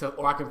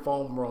 or I can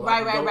foam roll.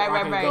 Right.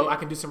 I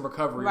can do some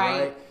recovery,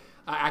 right?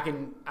 I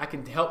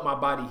can help my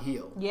body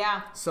heal.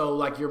 Yeah. So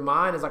like your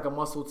mind is like a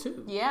muscle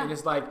too. Yeah. And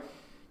it's like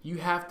you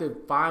have to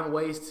find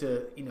ways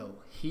to,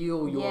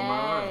 heal your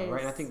mind,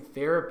 right? And I think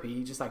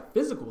therapy, just like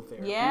physical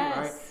therapy,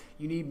 right?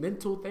 You need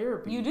mental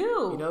therapy. You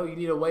do. You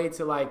need a way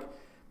to like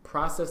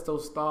process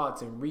those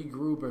thoughts and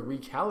regroup and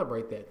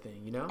recalibrate that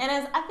thing, And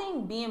as I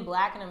think being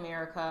Black in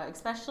America,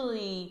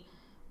 especially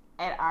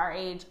at our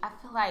age, I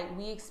feel like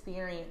we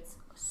experience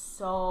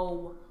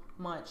so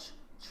much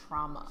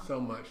trauma.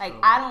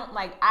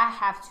 I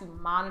have to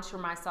monitor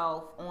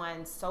myself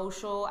on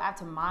social. I have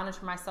to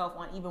monitor myself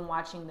on even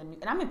watching the news.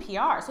 And I'm in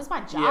PR, so it's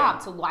my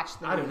job to watch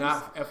the news. I do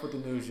not F with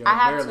the news, yo. I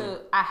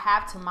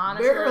have to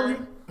monitor. Barely.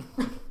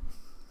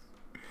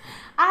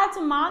 I have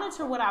to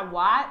monitor what I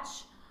watch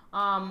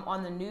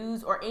on the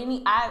news or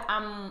any.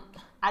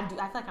 I feel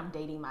like I'm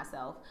dating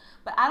myself,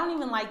 but I don't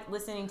even like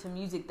listening to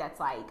music that's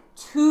like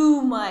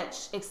too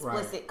much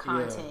explicit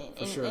content.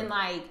 Yeah, sure. And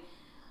like,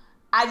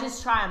 I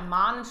just try and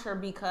monitor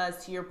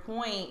because, to your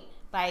point,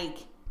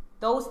 like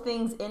those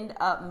things end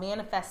up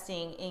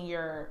manifesting in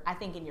your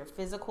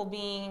physical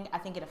being. I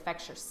think it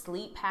affects your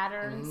sleep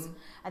patterns. Mm-hmm.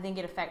 I think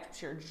it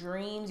affects your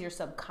dreams, your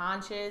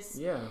subconscious.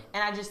 Yeah.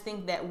 And I just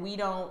think that we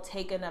don't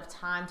take enough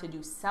time to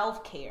do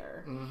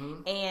self-care.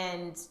 Mm-hmm.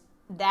 And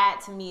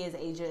that to me is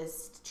a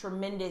just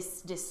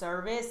tremendous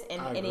disservice,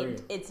 and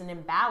it's an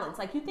imbalance.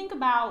 Like you think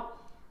about,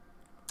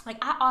 like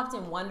I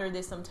often wonder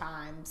this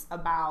sometimes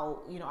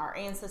about our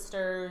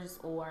ancestors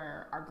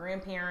or our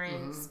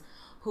grandparents,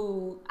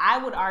 who I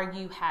would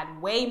argue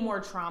had way more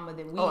trauma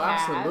than we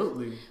have.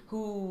 Absolutely.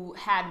 Who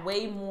had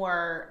way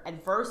more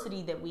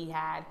adversity than we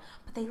had,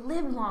 but they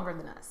lived longer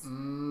than us.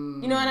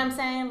 You know what I'm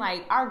saying?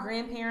 Like our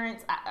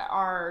grandparents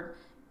are.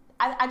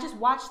 I just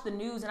watched the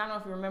news, and I don't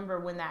know if you remember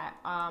when that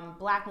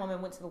Black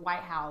woman went to the White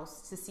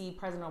House to see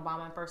President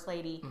Obama and First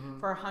Lady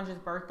for her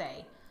 100th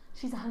birthday.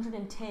 She's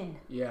 110.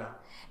 Yeah.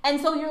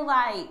 And so you're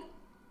like,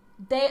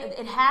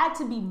 it had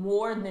to be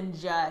more than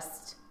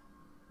just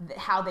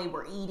how they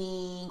were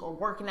eating or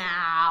working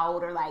out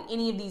or like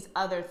any of these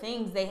other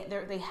things. They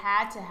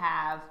had to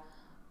have,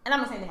 and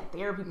I'm not saying they had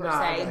therapy per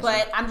se,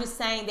 but I'm just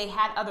saying they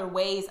had other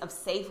ways of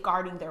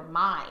safeguarding their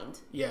mind.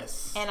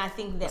 Yes. And I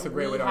think that's a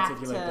great way to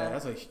articulate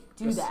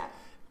that.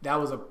 That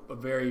was a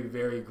very,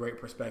 very great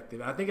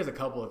perspective. I think it's a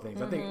couple of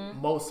things. I think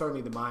most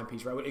certainly the mind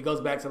piece, right? It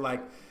goes back to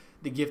like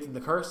the gift and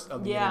the curse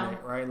of the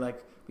internet, right?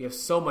 Like we have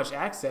so much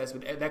access,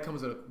 but that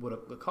comes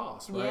with a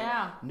cost, right?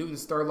 Yeah.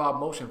 Newton's third law of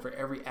motion: for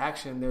every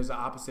action, there's an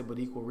opposite but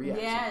equal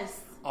reaction. Yes.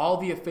 All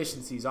the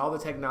efficiencies, all the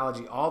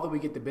technology, all that we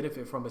get the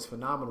benefit from is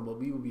phenomenal, but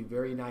we would be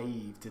very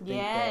naive to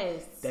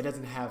think that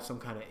doesn't have some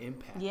kind of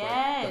impact.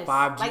 Yes.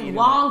 Right? The 5G like internet.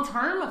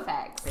 Long-term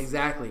effects.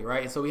 Exactly,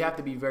 right? And so we have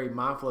to be very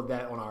mindful of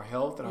that on our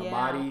health and our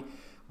body.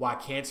 Why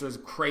cancer is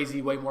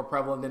crazy, way more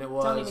prevalent than it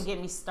was. Don't even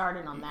get me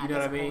started on that. You know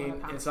what I mean?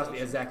 It's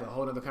exactly a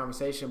whole other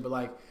conversation. But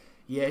like,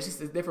 it's just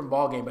a different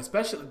ballgame. But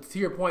especially to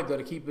your point, though,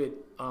 to keep it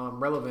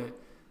relevant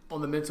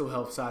on the mental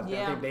health side,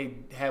 I think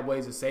they had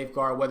ways to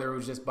safeguard, whether it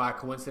was just by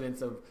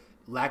coincidence of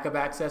lack of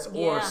access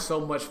or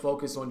so much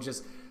focus on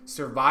just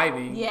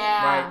surviving,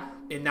 right?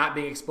 And not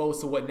being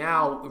exposed to what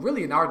now,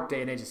 really in our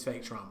day and age, is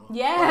fake trauma.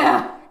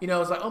 Yeah. Like,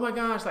 it's like, oh my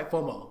gosh, like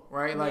FOMO,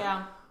 right? Like,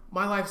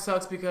 my life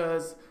sucks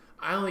because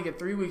I only get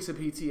 3 weeks of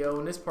PTO,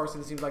 and this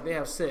person seems like they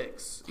have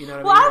 6. You know what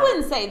I mean? Well, I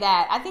wouldn't say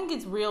that. I think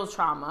it's real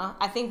trauma.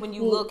 I think when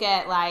you look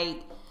at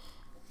like...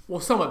 Well,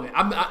 some of it.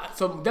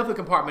 So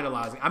definitely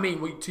compartmentalizing. I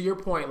mean, to your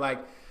point, like,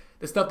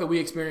 the stuff that we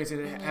experience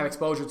and have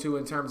exposure to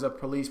in terms of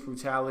police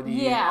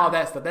brutality and all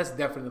that stuff, that's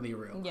definitely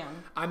real. Yeah.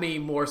 I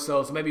mean, more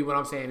so maybe what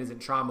I'm saying isn't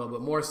trauma,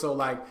 but more so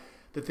like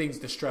the things,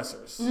 the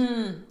stressors,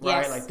 right?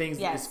 Yes. Like things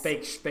that's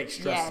fake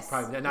stress,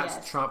 probably not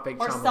fake trauma.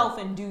 Or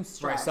self-induced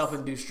stress. Right,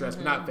 self-induced stress,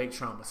 but not fake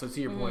trauma. So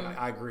to your point,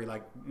 I agree.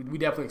 Like we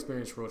definitely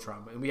experience real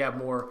trauma, and we have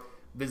more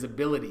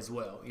visibility as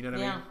well. You know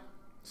what I mean?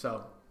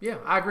 So yeah,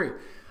 I agree.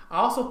 I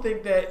also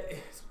think that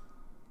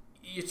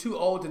you're too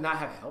old to not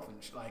have health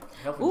insurance.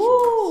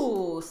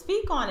 Ooh,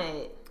 speak on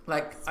it.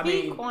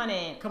 Speak on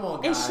it. Come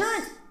on, guys.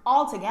 Insurance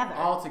altogether.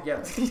 Health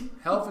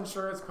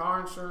insurance,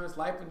 car insurance,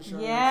 life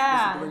insurance,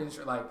 disability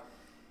insurance. Like,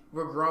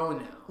 we're grown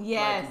now.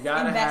 Yes, you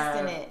gotta invest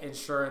have in it.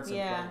 Insurance in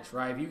place,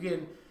 right? If you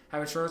can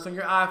have insurance on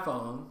your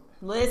iPhone,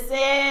 listen.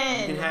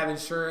 You can have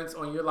insurance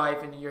on your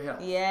life and your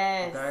health.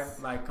 Yes. Okay?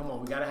 Like, come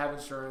on, we gotta have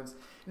insurance.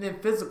 And then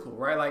physical,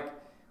 right? Like,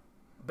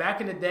 back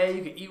in the day,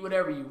 you could eat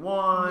whatever you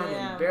want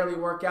and barely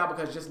work out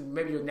because just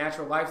maybe your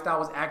natural lifestyle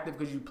was active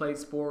because you played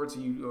sports or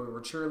you were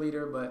a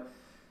cheerleader, but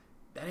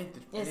that ain't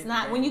the It's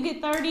not. When you get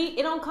 30,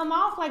 it don't come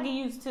off like it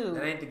used to.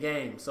 That ain't the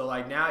game. So,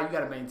 like, now you got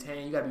to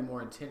maintain. You got to be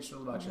more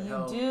intentional about your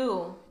health. You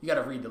do. You got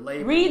to read the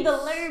labels. Read the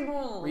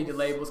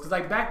labels. Because,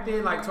 like, back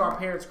then, like, to our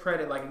parents'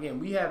 credit, like, again,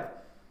 we have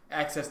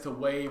access to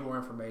way more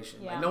information.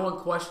 Yeah. Like, no one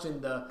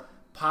questioned the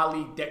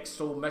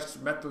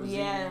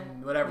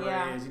polydextromethazine, whatever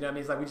it is. You know what I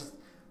mean? It's like we just...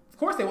 Of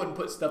course, they wouldn't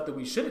put stuff that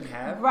we shouldn't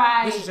have.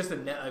 Right. This is just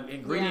an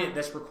ingredient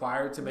that's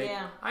required to make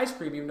ice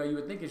cream, even though you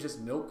would think it's just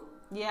milk.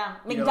 Yeah.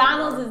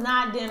 McDonald's is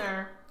not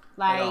dinner.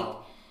 Like,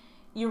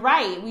 you're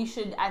right. We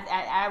should,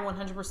 I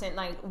 100%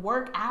 like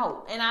work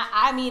out. And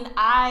I mean,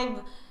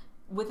 I've,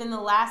 within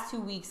the last 2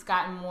 weeks,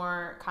 gotten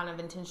more kind of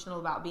intentional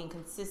about being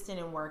consistent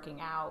and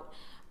working out.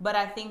 But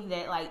I think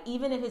that, like,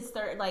 even if it's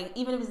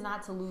even if it's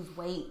not to lose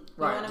weight, you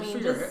know what I mean?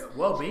 Just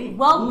well-being.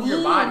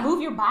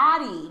 Move your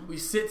body. We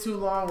sit too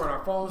long, we're on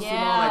our phones too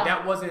long. Like,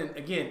 that wasn't,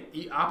 again,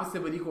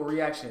 opposite but equal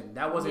reaction.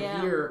 That wasn't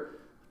here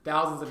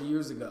thousands of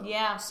years ago.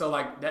 Yeah. So,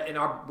 like, that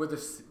we're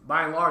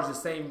by and large the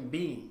same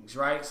beings,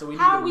 right? So we need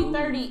to move. How are we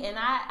 30? And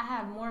I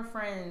have more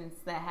friends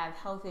that have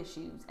health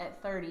issues at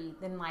 30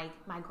 than, like,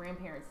 my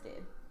grandparents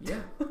did.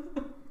 Yeah.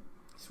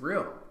 It's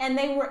real. And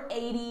they were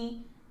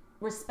 80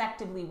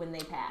 respectively when they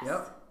passed.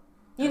 Yep.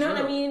 You know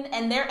what I mean?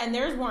 And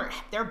theirs weren't.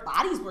 Their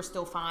bodies were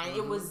still fine. Mm-hmm.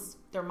 It was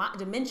their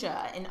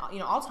dementia and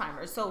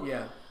Alzheimer's. So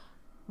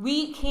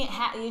we can't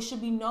have. There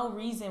should be no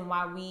reason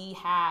why we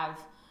have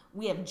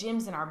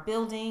gyms in our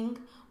building.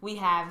 We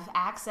have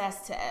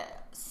access to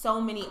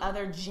so many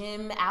other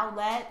gym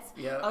outlets.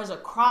 Yep. There's a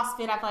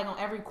CrossFit, I feel like, on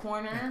every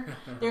corner.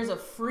 There's a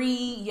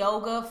free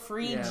yoga,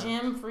 free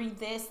gym, free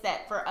this,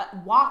 that, for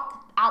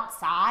walk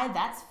outside,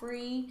 that's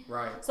free.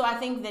 Right. So I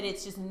think that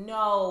it's just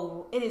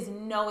it is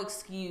no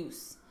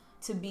excuse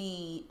to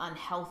be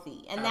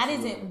unhealthy. And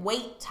Absolutely. That isn't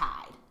weight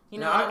tied. You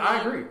know what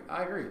I mean?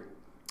 I agree.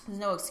 There's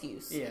no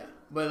excuse. Yeah.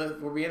 But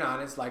we're being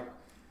honest, like,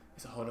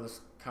 it's a whole other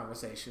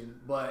conversation.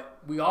 But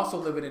we also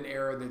live in an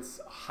era that's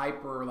of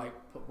hyper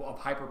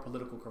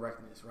political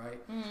correctness,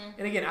 right? Mm-hmm.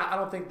 And again, I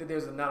don't think that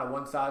there's not a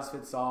one size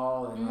fits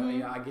all.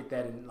 And I get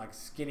that. And, like,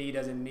 skinny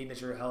doesn't mean that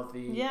you're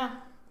healthy. Yeah.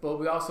 But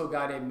we also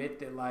got to admit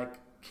that, like,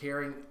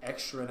 carrying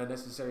extra and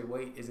unnecessary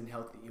weight isn't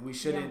healthy. And we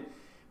shouldn't. Yeah.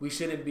 We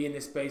shouldn't be in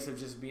this space of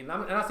just being...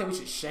 I'm not saying we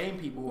should shame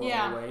people who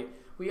are overweight.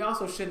 We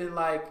also shouldn't,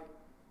 like...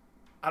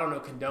 I don't know,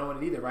 condone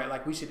it either, right?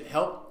 Like, we should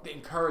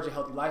encourage a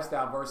healthy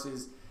lifestyle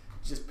versus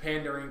just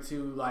pandering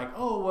to, like,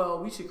 oh,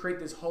 well, we should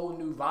create this whole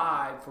new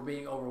vibe for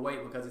being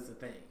overweight because it's a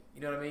thing. You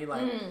know what I mean?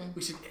 Like,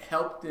 we should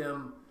help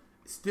them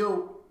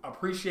still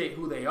appreciate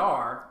who they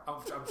are.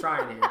 I'm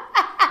trying here.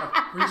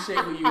 Appreciate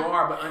who you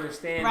are, but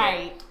understand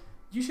that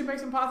you should make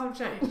some positive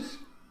change,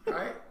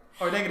 right?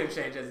 Or negative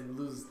change as you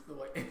lose the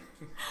weight. I think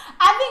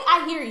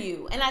I hear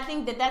you. And I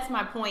think that that's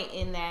my point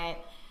in that,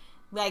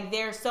 like,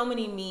 there are so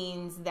many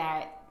means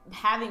that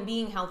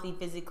being healthy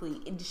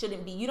physically, it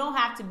shouldn't be. You don't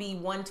have to be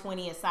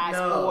 120 a size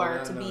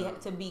 4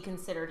 to be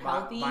considered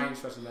healthy. By any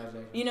stretch of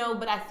imagination. You know,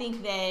 but I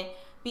think that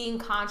being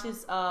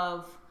conscious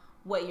of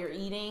what you're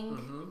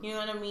eating, you know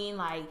what I mean?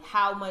 Like,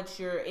 how much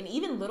and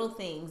even little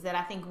things that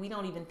I think we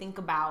don't even think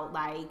about,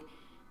 like,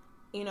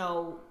 you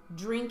know,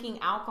 drinking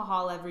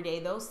alcohol every day,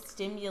 those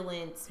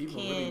stimulants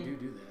really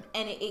do that.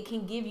 And it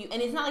can give you,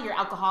 and it's not like you're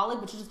alcoholic,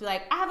 but you just be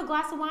like, I have a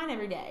glass of wine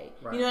every day.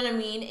 Right. You know what I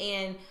mean?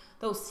 And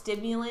those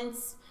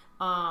stimulants,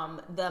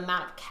 the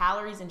amount of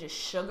calories and just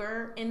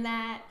sugar in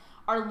that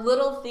are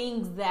little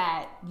things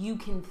that you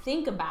can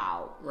think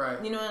about.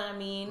 Right. You know what I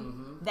mean?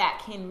 Mm-hmm.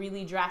 That can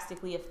really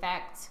drastically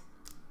affect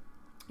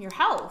your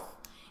health.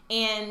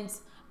 And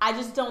I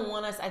just don't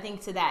want us, I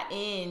think, to that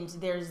end,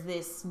 there's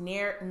this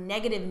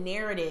negative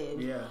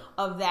narrative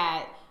of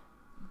that,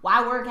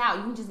 why work out?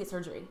 You can just get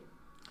surgery.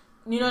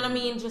 You know what I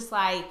mean? Just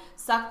like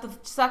suck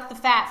the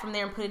fat from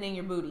there and put it in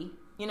your booty.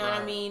 You know what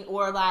I mean?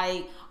 Or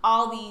like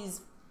all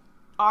these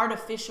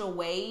artificial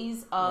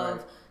ways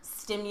of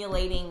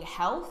stimulating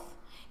health.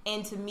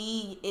 And to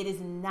me, it is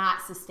not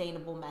a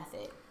sustainable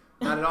method.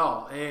 Not at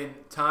all. And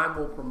time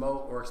will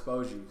promote or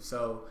expose you.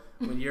 So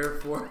when you're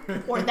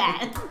 40... or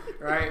that.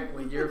 Right?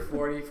 When you're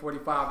 40,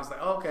 45, it's like,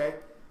 oh, okay,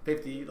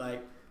 50,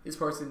 like, this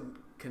person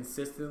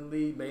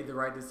consistently made the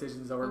right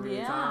decisions over a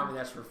period of time, and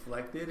that's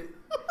reflected.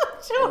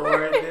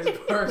 Or this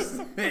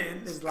person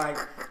is like,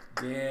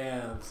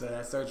 damn, so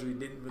that surgery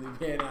didn't really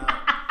pan out.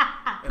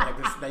 And like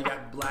this, now you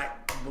got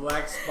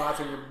black spots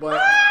on your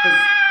butt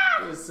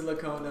because the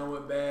silicone done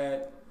went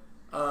bad.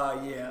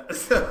 Yeah.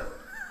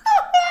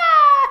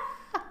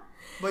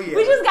 But yeah,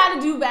 we just got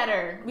to do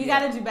better. We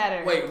got to do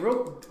better. Wait,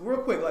 real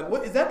quick. Like,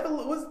 what is that?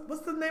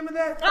 What's the name of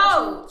that?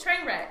 Oh,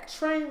 Trainwreck.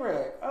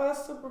 Trainwreck. Oh,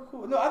 that's super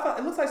cool. No, I thought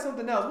it looks like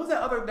something else. What was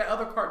that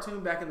other cartoon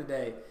back in the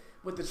day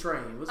with the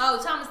train?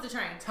 Thomas the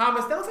Train.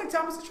 Thomas. That looks like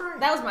Thomas the Train.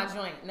 That was my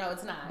joint. No,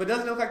 it's not. But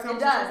doesn't it look like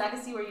Thomas? It does. I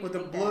can see where you with the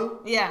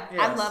blue. That. Yeah,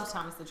 yes. I love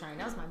Thomas the Train.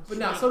 That was my joint. But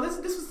no, so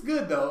this was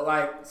good though.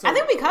 Like, so, I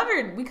think we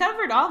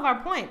covered all of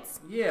our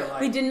points. Yeah,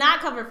 like, we did not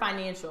cover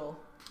financial.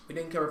 We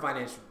didn't cover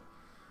financial.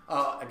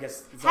 I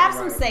guess have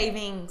some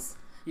savings.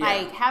 Yeah.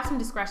 Like, have some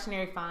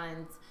discretionary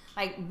funds.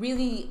 Like,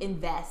 really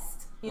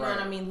invest. You know what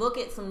I mean? Look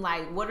at some,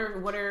 like, what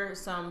are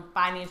some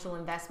financial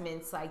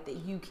investments, like,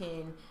 that you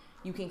can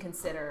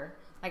consider.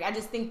 Like, I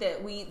just think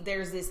that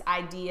there's this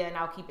idea, and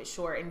I'll keep it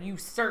short, and you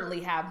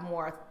certainly have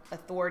more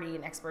authority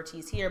and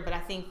expertise here, but I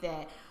think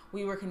that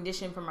we were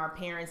conditioned from our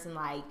parents and,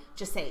 like,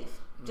 just save.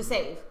 Just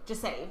save.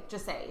 Just save.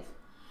 Just save.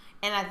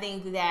 And I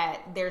think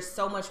that there's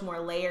so much more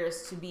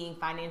layers to being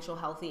financially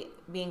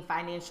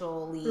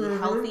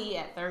healthy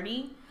at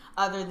 30.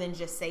 Other than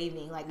just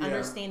saving, like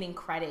understanding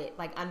credit,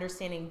 like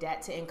understanding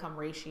debt to income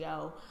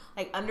ratio,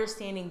 like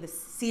understanding the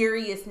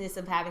seriousness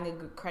of having a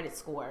good credit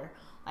score,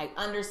 like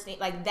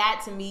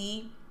that to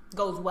me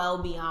goes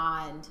well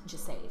beyond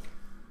just save.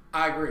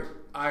 I agree,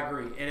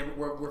 and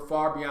we're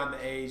far beyond the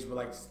age where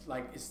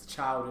like it's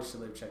childish to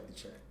live check to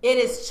check. It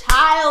is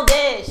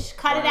childish.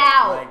 Cut it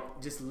out.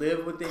 Like, just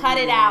live within. Cut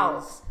it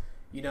out.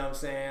 You know what I'm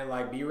saying?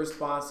 Like, be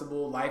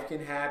responsible. Life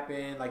can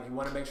happen. Like, you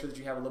want to make sure that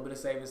you have a little bit of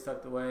savings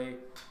tucked away.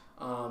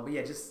 But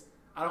yeah, just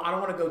I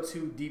don't want to go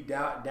too deep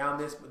down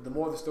this. But the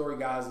more of the story,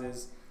 guys,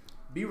 is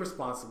be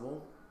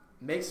responsible,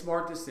 make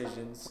smart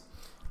decisions,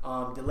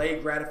 delay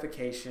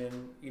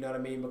gratification. You know what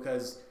I mean?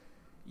 Because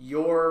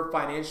your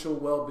financial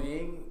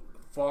well-being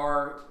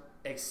far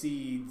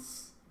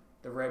exceeds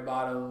the red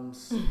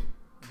bottoms,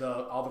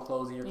 all the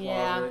clothes in your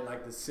closet,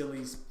 like the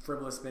silly,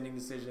 frivolous spending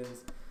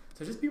decisions.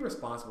 So just be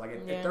responsible.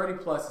 Like at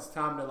 30 plus, it's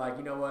time to, like,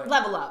 you know what?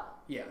 Level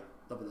up. Yeah,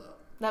 level up.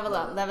 Level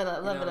up.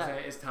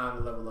 It's time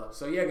to level up.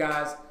 So yeah,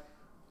 guys,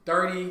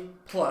 30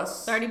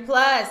 plus. 30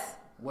 plus.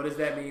 What does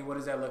that mean? What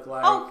does that look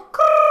like? Oh,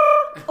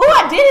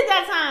 I did it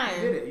that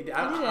time. You did it.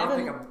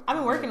 I've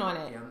been working on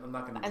it. Yeah, I'm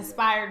not going to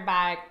Inspired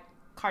by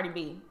Cardi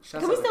B.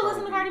 Can we still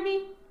listen to Cardi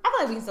B? I feel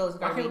like we can still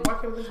listen to Cardi B. Why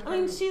can't we listen to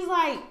Cardi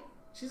B?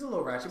 She's a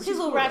little ratchet. She's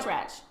a little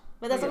ratchet.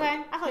 But that's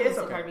okay. I feel like we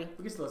listen to Cardi B.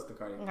 We can still listen to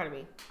Cardi B. Cardi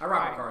B. I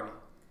rock with Cardi.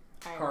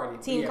 Right. Cardi.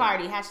 Team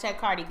Cardi. Hashtag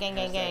Cardi. Gang,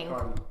 gang, gang.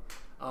 Cardi.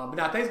 But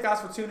now, thanks,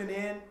 guys, for tuning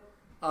in.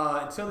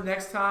 Until the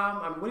next time,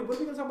 I mean, what are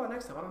we gonna talk about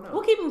next time? I don't know.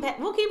 We'll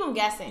keep them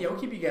guessing. Yeah, we'll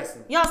keep you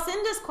guessing. Y'all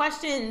send us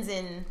questions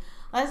and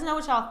let us know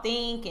what y'all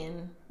think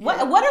and what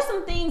are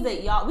some things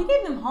that we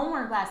gave them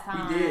homework last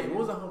time. We did. What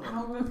was the homework? I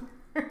don't remember.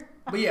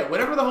 But yeah,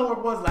 whatever the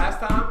homework was last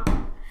time,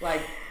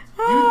 like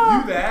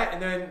do that,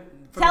 and then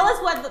tell us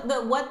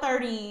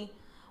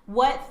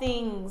what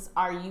things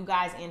are you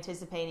guys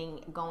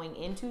anticipating going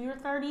into your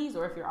 30s,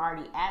 or if you're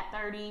already at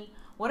 30,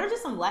 what are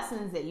just some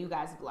lessons that you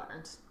guys have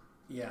learned?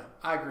 Yeah,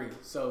 I agree.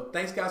 So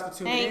thanks, guys, for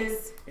tuning in.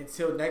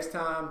 Until next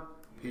time,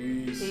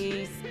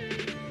 peace.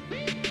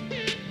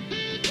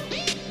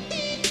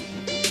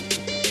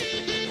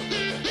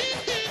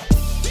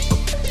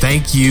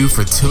 Thank you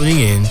for tuning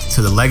in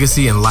to the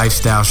Legacy and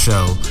Lifestyle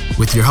Show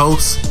with your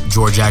host,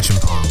 George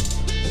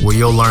Achenpong, where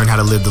you'll learn how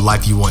to live the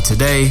life you want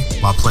today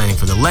while planning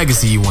for the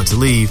legacy you want to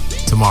leave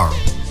tomorrow.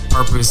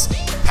 Purpose,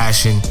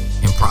 passion,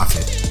 and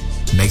profit.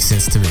 Makes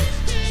sense to me.